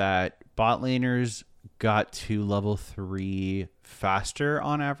so that bot laners got to level 3 faster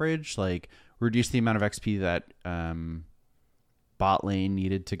on average, like reduce the amount of XP that bot lane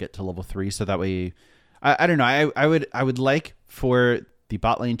needed to get to level 3. So that way I don't know. I would like for the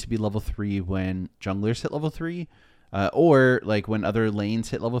bot lane to be level 3 when junglers hit level 3, or like when other lanes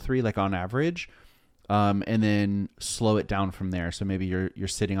hit level 3, like on average, and then slow it down from there. So maybe you're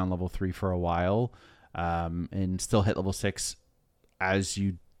sitting on level 3 for a while, and still hit level 6 as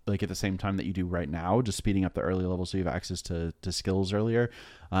you like at the same time that you do right now, just speeding up the early levels so you have access to skills earlier.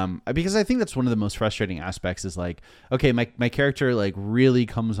 Because I think that's one of the most frustrating aspects is like, okay, my character like really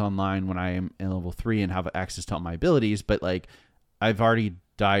comes online when I am in level 3 and have access to all my abilities, but like I've already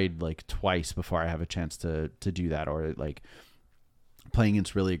died like twice before I have a chance to do that, or like playing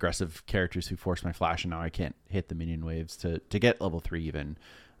against really aggressive characters who force my flash and now I can't hit the minion waves to get level 3 even.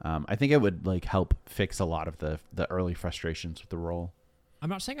 I think it would like help fix a lot of the early frustrations with the role. I'm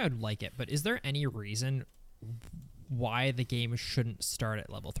not saying I would like it, but is there any reason why the game shouldn't start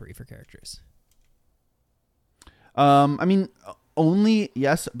at level 3 for characters? I mean, only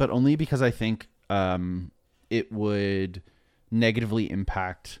yes, but only because I think it would negatively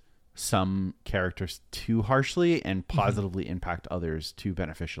impact some characters too harshly and positively impact others too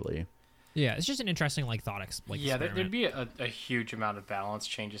beneficially. Yeah, it's just an interesting like thought. Yeah, there'd be a huge amount of balance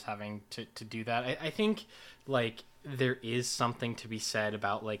changes having to do that. I think like there is something to be said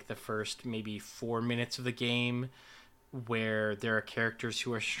about like the first maybe 4 minutes of the game where there are characters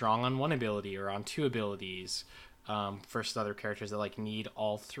who are strong on one ability or on two abilities versus other characters that like need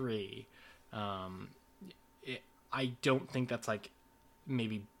all three. I don't think that's like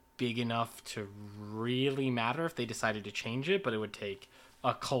maybe big enough to really matter if they decided to change it, but it would take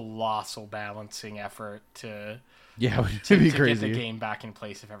a colossal balancing effort to be crazy. Get the game back in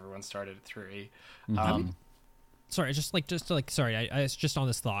place if everyone started at 3. Sorry, it's just on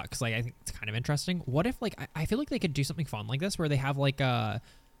this thought because like I think it's kind of interesting. What if like I feel like they could do something fun like this where they have like I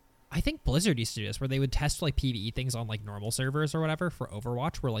think Blizzard used to do this where they would test like PvE things on like normal servers or whatever for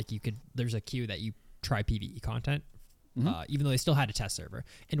Overwatch, where like there's a queue that you try PvE content, even though they still had a test server.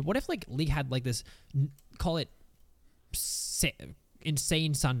 And what if like League had like this, call it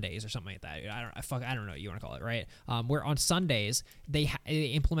insane Sundays or something like that. I don't know what you want to call it, right? Where on Sundays they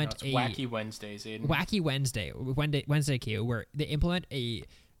implement Wacky Wednesdays, Aiden. Wacky Wednesday queue, where they implement a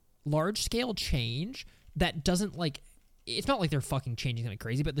large scale change that doesn't like. It's not like they're fucking changing something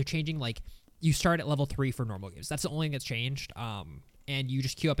crazy, but they're changing like you start at level 3 for normal games. That's the only thing that's changed. And you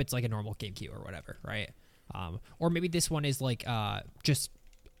just queue up. It's like a normal game queue or whatever, right? Or maybe this one is like just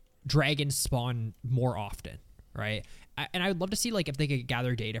dragons spawn more often, right? And I would love to see like if they could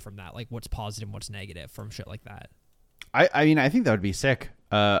gather data from that, like what's positive and what's negative from shit like that. I mean, I think that would be sick.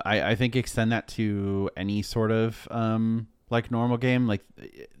 I think extend that to any sort of like normal game. Like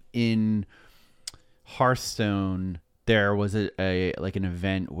in Hearthstone, there was a like an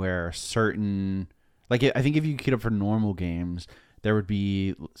event where certain like I think if you queued up for normal games, there would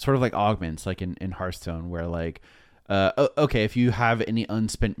be sort of like augments like in Hearthstone where like okay, if you have any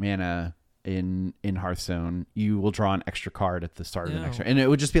unspent mana in Hearthstone, you will draw an extra card at the start of the next round, and it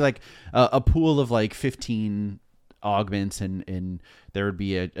would just be like a pool of like 15 augments, and there would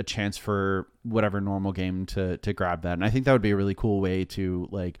be a chance for whatever normal game to grab that. And I think that would be a really cool way to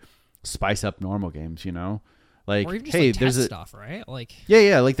like spice up normal games, you know, like or even just, hey, like, there's test stuff, right? Like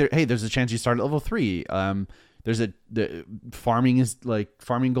like there's a chance you start at level 3. There's the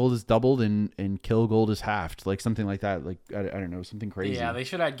farming gold is doubled and kill gold is halved, like something like that. Like I don't know, something crazy. Yeah, they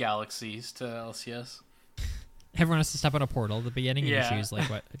should add galaxies to LCS. everyone has to step on a portal at the beginning and you choose like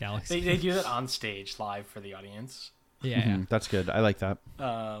what galaxy. They do that on stage live for the audience. Yeah, that's good. I like that.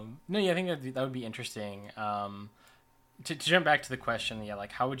 I think that would be interesting. To jump back to the question,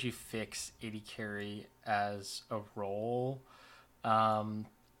 like how would you fix AD carry as a role? I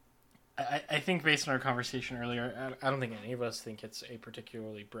think based on our conversation earlier, I don't think any of us think it's a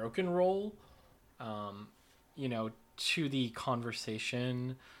particularly broken role. To the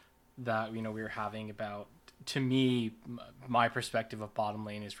conversation that we were having about, to me, my perspective of bottom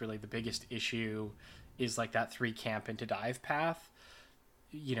lane is really the biggest issue is like that 3 camp into dive path.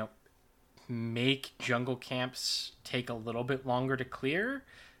 Make jungle camps take a little bit longer to clear.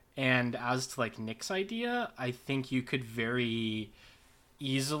 And as to like Nick's idea, I think you could very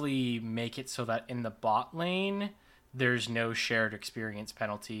easily make it so that in the bot lane there's no shared experience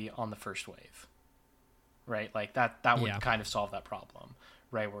penalty on the first wave, right? Like that would kind of solve that problem,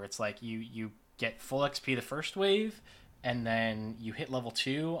 right? Where it's like you get full XP the first wave, and then you hit level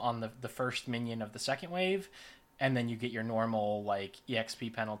 2 on the first minion of the second wave, and then you get your normal like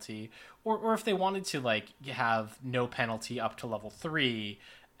EXP penalty. Or if they wanted to like have no penalty up to level 3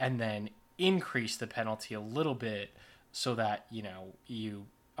 and then increase the penalty a little bit so that you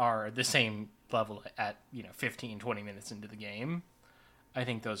are the same level at 15-20 minutes into the game, I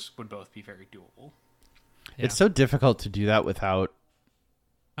think those would both be very doable. It's so difficult to do that without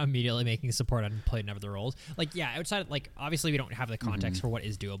immediately making support unplayed in other roles. Like, yeah, outside, like, obviously we don't have the context for what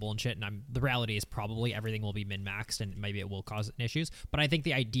is doable and shit, and the reality is probably everything will be min-maxed and maybe it will cause issues, but I think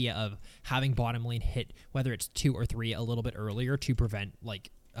the idea of having bottom lane hit, whether it's 2 or 3 a little bit earlier to prevent,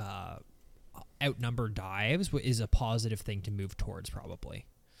 like, outnumbered dives is a positive thing to move towards, probably.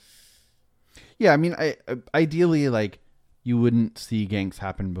 Yeah, I mean, ideally, like, you wouldn't see ganks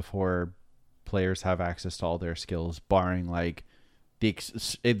happen before players have access to all their skills, barring, like,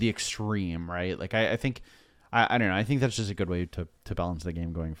 the extreme, right? Like, I think, I don't know, I think that's just a good way to balance the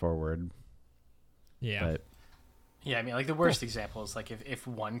game going forward. Yeah. But, yeah, I mean, like, the worst example is, like, if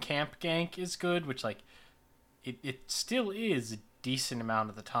one camp gank is good, which, like, it still is a decent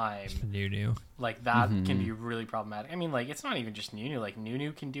amount of the time. Nunu. Like, that can be really problematic. I mean, like, it's not even just Nunu. Like,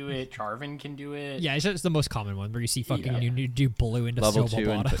 Nunu can do it. Charvin can do it. Yeah, it's just the most common one where you see fucking Nunu do blue into level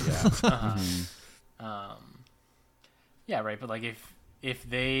Snowball 2 bottom. Yeah, right. But, like, if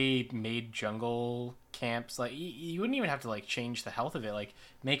they made jungle camps, like, you wouldn't even have to, like, change the health of it. Like,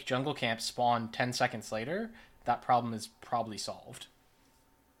 make jungle camps spawn 10 seconds later, that problem is probably solved.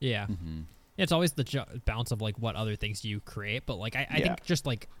 Yeah. Yeah, it's always the balance of, like, what other things do you create, but, like, I think just,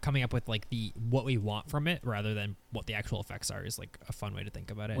 like, coming up with, like, what we want from it rather than what the actual effects are is, like, a fun way to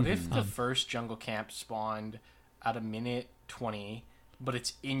think about it. What if the first jungle camp spawned at a minute 20, but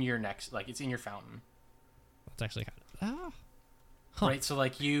it's in your next, like, it's in your fountain? That's actually kind of... Right, so,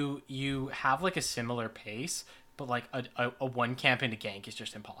 like, you have, like, a similar pace, but, like, a one camp into gank is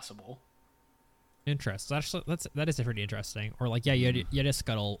just impossible. Interesting. That is pretty interesting. Or, like, yeah, you had a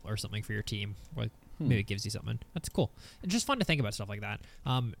scuttle or something for your team. Like, maybe it gives you something. That's cool. It's just fun to think about stuff like that.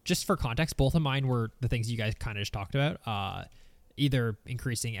 Just for context, both of mine were the things you guys kind of just talked about. Either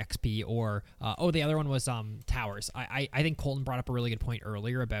increasing XP or the other one was towers. I think Colton brought up a really good point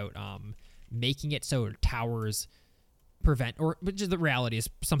earlier about making it so towers prevent, or which is the reality is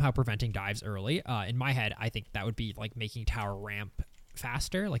somehow preventing dives early. In my head, I think that would be like making tower ramp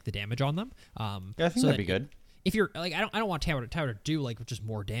faster, like the damage on them. yeah, I think that'd be good. If you're like, I don't want tower to do like just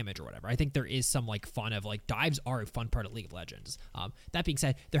more damage or whatever. I think there is some like fun of like dives are a fun part of League of Legends. That being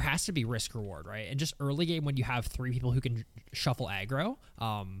said, there has to be risk reward, right? And just early game when you have 3 people who can shuffle aggro,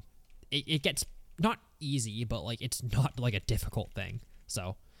 it gets not easy, but like it's not like a difficult thing.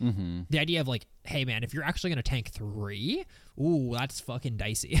 So the idea of like, hey man, if you're actually gonna tank 3, ooh, that's fucking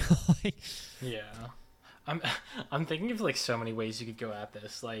dicey. Like, yeah, I'm thinking of like so many ways you could go at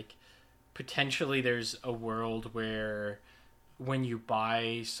this. Like, potentially there's a world where when you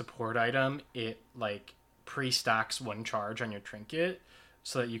buy support item, it like pre-stacks 1 charge on your trinket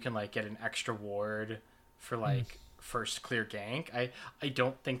so that you can like get an extra ward for like first clear gank. I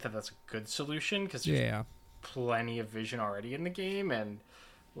don't think that that's a good solution because there's plenty of vision already in the game, and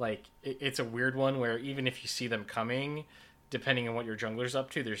like it's a weird one where even if you see them coming, depending on what your jungler's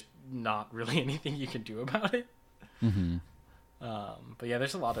up to, there's not really anything you can do about it. But yeah,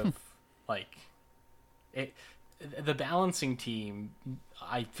 there's a lot of like the balancing team.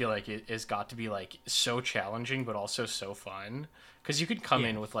 I feel like it has got to be like so challenging, but also so fun, because you could come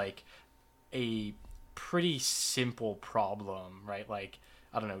in with like a pretty simple problem, right? Like,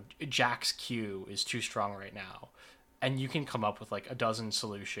 I don't know, Jack's Q is too strong right now, and you can come up with like a dozen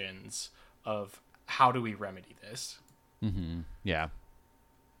solutions of how do we remedy this. Yeah.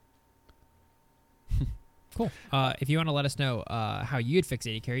 cool. If you want to let us know how you'd fix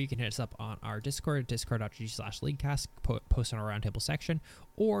AD carry, you can hit us up on our Discord, discord.gg/leaguecast, post on our roundtable section,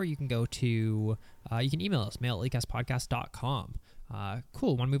 or you can go to, you can email us, mail@leaguecastpodcast.com.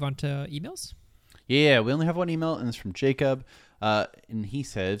 Cool. Want to move on to emails? Yeah, we only have one email, and it's from Jacob. And he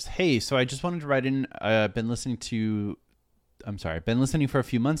says, hey, so I just wanted to write in. Been listening for a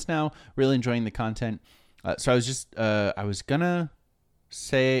few months now, really enjoying the content. So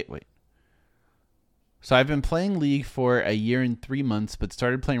I've been playing League for a year and 3 months, but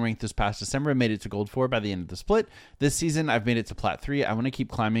started playing ranked this past December and made it to Gold 4 by the end of the split. This season, I've made it to Plat 3. I want to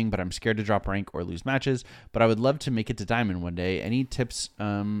keep climbing, but I'm scared to drop rank or lose matches. But I would love to make it to Diamond one day. Any tips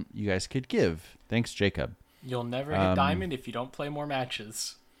you guys could give? Thanks, Jacob. You'll never hit Diamond if you don't play more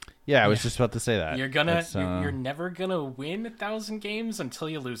matches. Yeah, I was just about to say that. You're never gonna win 1,000 games until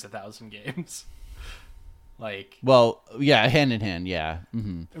you lose 1,000 games. Like, well, yeah, hand in hand, yeah.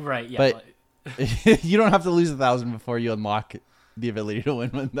 Right, yeah. But you don't have to lose 1,000 before you unlock the ability to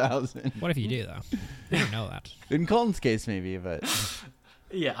win 1,000. What if you do, though? You don't know that. In Colton's case, maybe, but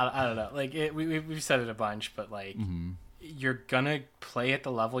yeah, I don't know. Like, we've said it a bunch, but like, you're gonna play at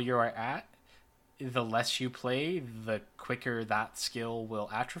the level you are at. The less you play, the quicker that skill will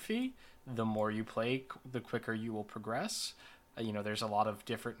atrophy. The more you play, the quicker you will progress. There's a lot of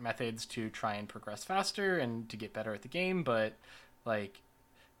different methods to try and progress faster and to get better at the game, but like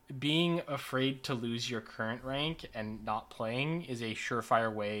being afraid to lose your current rank and not playing is a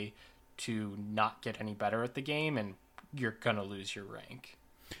surefire way to not get any better at the game, and you're gonna lose your rank.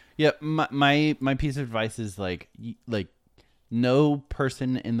 Yeah, my piece of advice is like no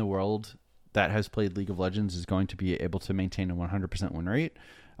person in the world that has played League of Legends is going to be able to maintain a 100% win rate.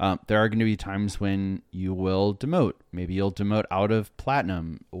 There are going to be times when you will demote. Maybe you'll demote out of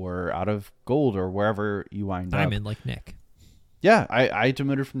platinum or out of gold or wherever you wind up. Diamond, like Nick. Yeah, I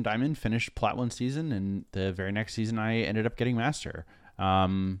demoted from Diamond, finished Plat 1 season, and the very next season I ended up getting Master.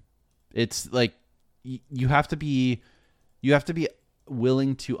 It's like you have to be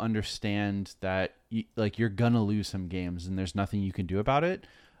willing to understand that you're gonna lose some games, and there's nothing you can do about it,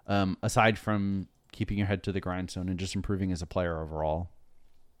 aside from keeping your head to the grindstone and just improving as a player overall.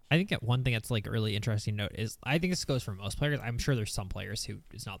 I think that one thing that's like a really interesting note is I think this goes for most players. I'm sure there's some players who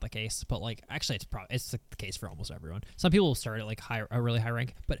is not the case, but like actually it's the case for almost everyone. Some people will start at like a really high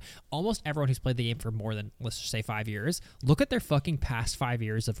rank, but almost everyone who's played the game for more than, let's just say, 5 years, look at their fucking past 5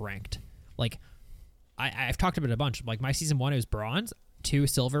 years of ranked. Like I've talked about it a bunch. Like my season 1 it was bronze, 2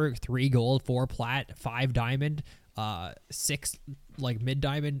 silver, 3 gold, 4 plat, 5 diamond, 6 like mid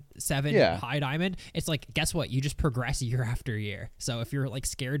diamond, 7 high diamond. It's like, guess what? You just progress year after year. So if you're like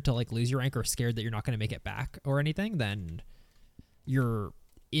scared to like lose your rank or scared that you're not going to make it back or anything, then you're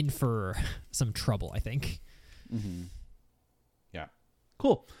in for some trouble, I think. Mm-hmm. Yeah.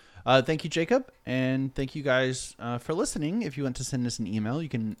 Cool. Thank you, Jacob. And thank you guys for listening. If you want to send us an email, you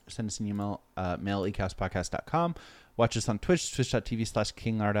can send us an email, mail@ecastpodcast.com. Watch us on Twitch,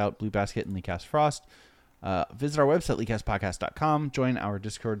 twitch.tv/KingLardOut, Blue Basket, and LeeCastFrost. Visit our website, leecastpodcast.com. Join our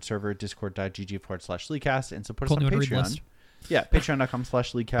Discord server, discord.gg/LeeCast, and support us on Patreon. Yeah,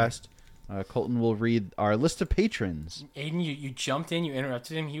 patreon.com/LeeCast. Colton will read our list of patrons. Aiden, you jumped in, you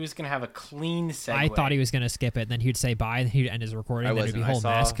interrupted him. He was going to have a clean segue. I thought he was going to skip it, then he'd say bye, and he'd end his recording, and then it'd be a whole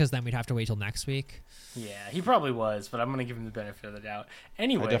mess, because then we'd have to wait till next week. Yeah, he probably was, but I'm going to give him the benefit of the doubt.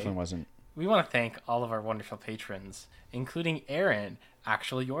 Anyway, I definitely wasn't. We want to thank all of our wonderful patrons, including Aaron,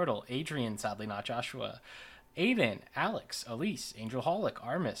 Actual Yordle, Adrian, sadly not Joshua, Aiden, Alex, Elise, Angel Holic,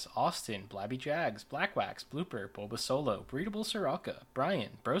 Armis, Austin, Blabby Jags, Blackwax, Blooper, Boba Solo, Breedable Soraka,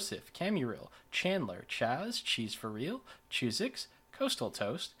 Brian, Brosif, Camuril, Chandler, Chaz, Cheese for Real, Chuzix, Coastal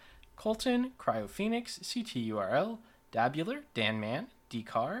Toast, Colton, Cryo Phoenix, CTURL, Dabular, Danman,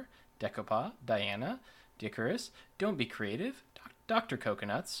 Decar, Decopa, Diana, Dickerus, Don't Be Creative, Dr.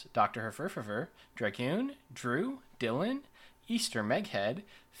 Coconuts, Dr. Herferfer, Dragoon, Drew, Dylan, Easter Meghead,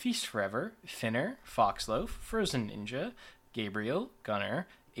 Feast Forever, Finner, Foxloaf, Frozen Ninja, Gabriel, Gunner,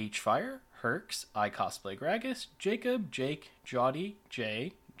 Hfire, Herx, I Cosplay Gragus, Jacob, Jake, Jody,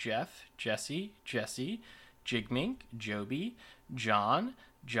 Jay, Jeff, Jesse, Jigmink, Joby, John,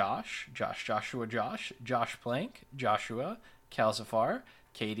 Josh, Josh Plank, Joshua, Calzafar,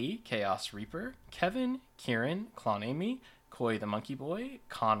 Katie, Chaos Reaper, Kevin, Kieran, Clonamy, Coy the Monkey Boy,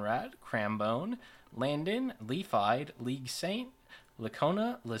 Conrad, Crambone, Landon, Leaf-Eyed, League Saint,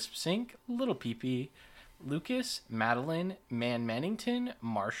 Lacona, Lisp Sync, Little Peepee, Lucas, Madeline, Man Mannington,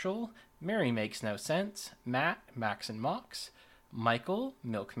 Marshall, Mary Makes No Sense, Matt, Max and Mox, Michael,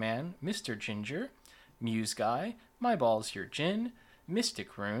 Milkman, Mr. Ginger, Muse Guy, My Balls Your Gin,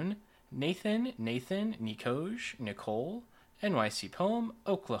 Mystic Rune, Nathan, Nikoj, Nicole, NYC Poem,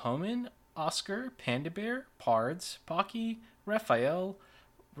 Oklahoman, Oscar, Panda Bear, Pards, Pocky, Raphael,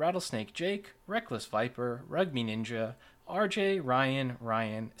 Rattlesnake Jake, Reckless Viper, Rugby Ninja, RJ,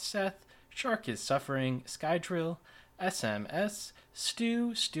 Ryan, Seth, Shark is Suffering, Skydrill, SMS,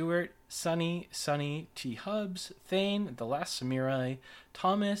 Stu, Stewart, Sunny, T Hubs, Thane, The Last Samurai,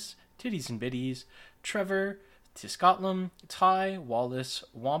 Thomas, Titties and Biddies, Trevor, Tiscotlam, Ty, Wallace,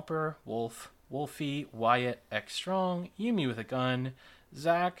 Womper, Wolf, Wolfie, Wyatt, X Strong, Yumi with a Gun,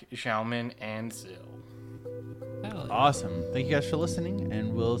 Zach, Xiaomin, and Zill. Awesome. Thank you guys for listening,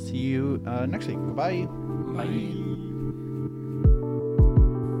 and we'll see you next week. Bye. Bye.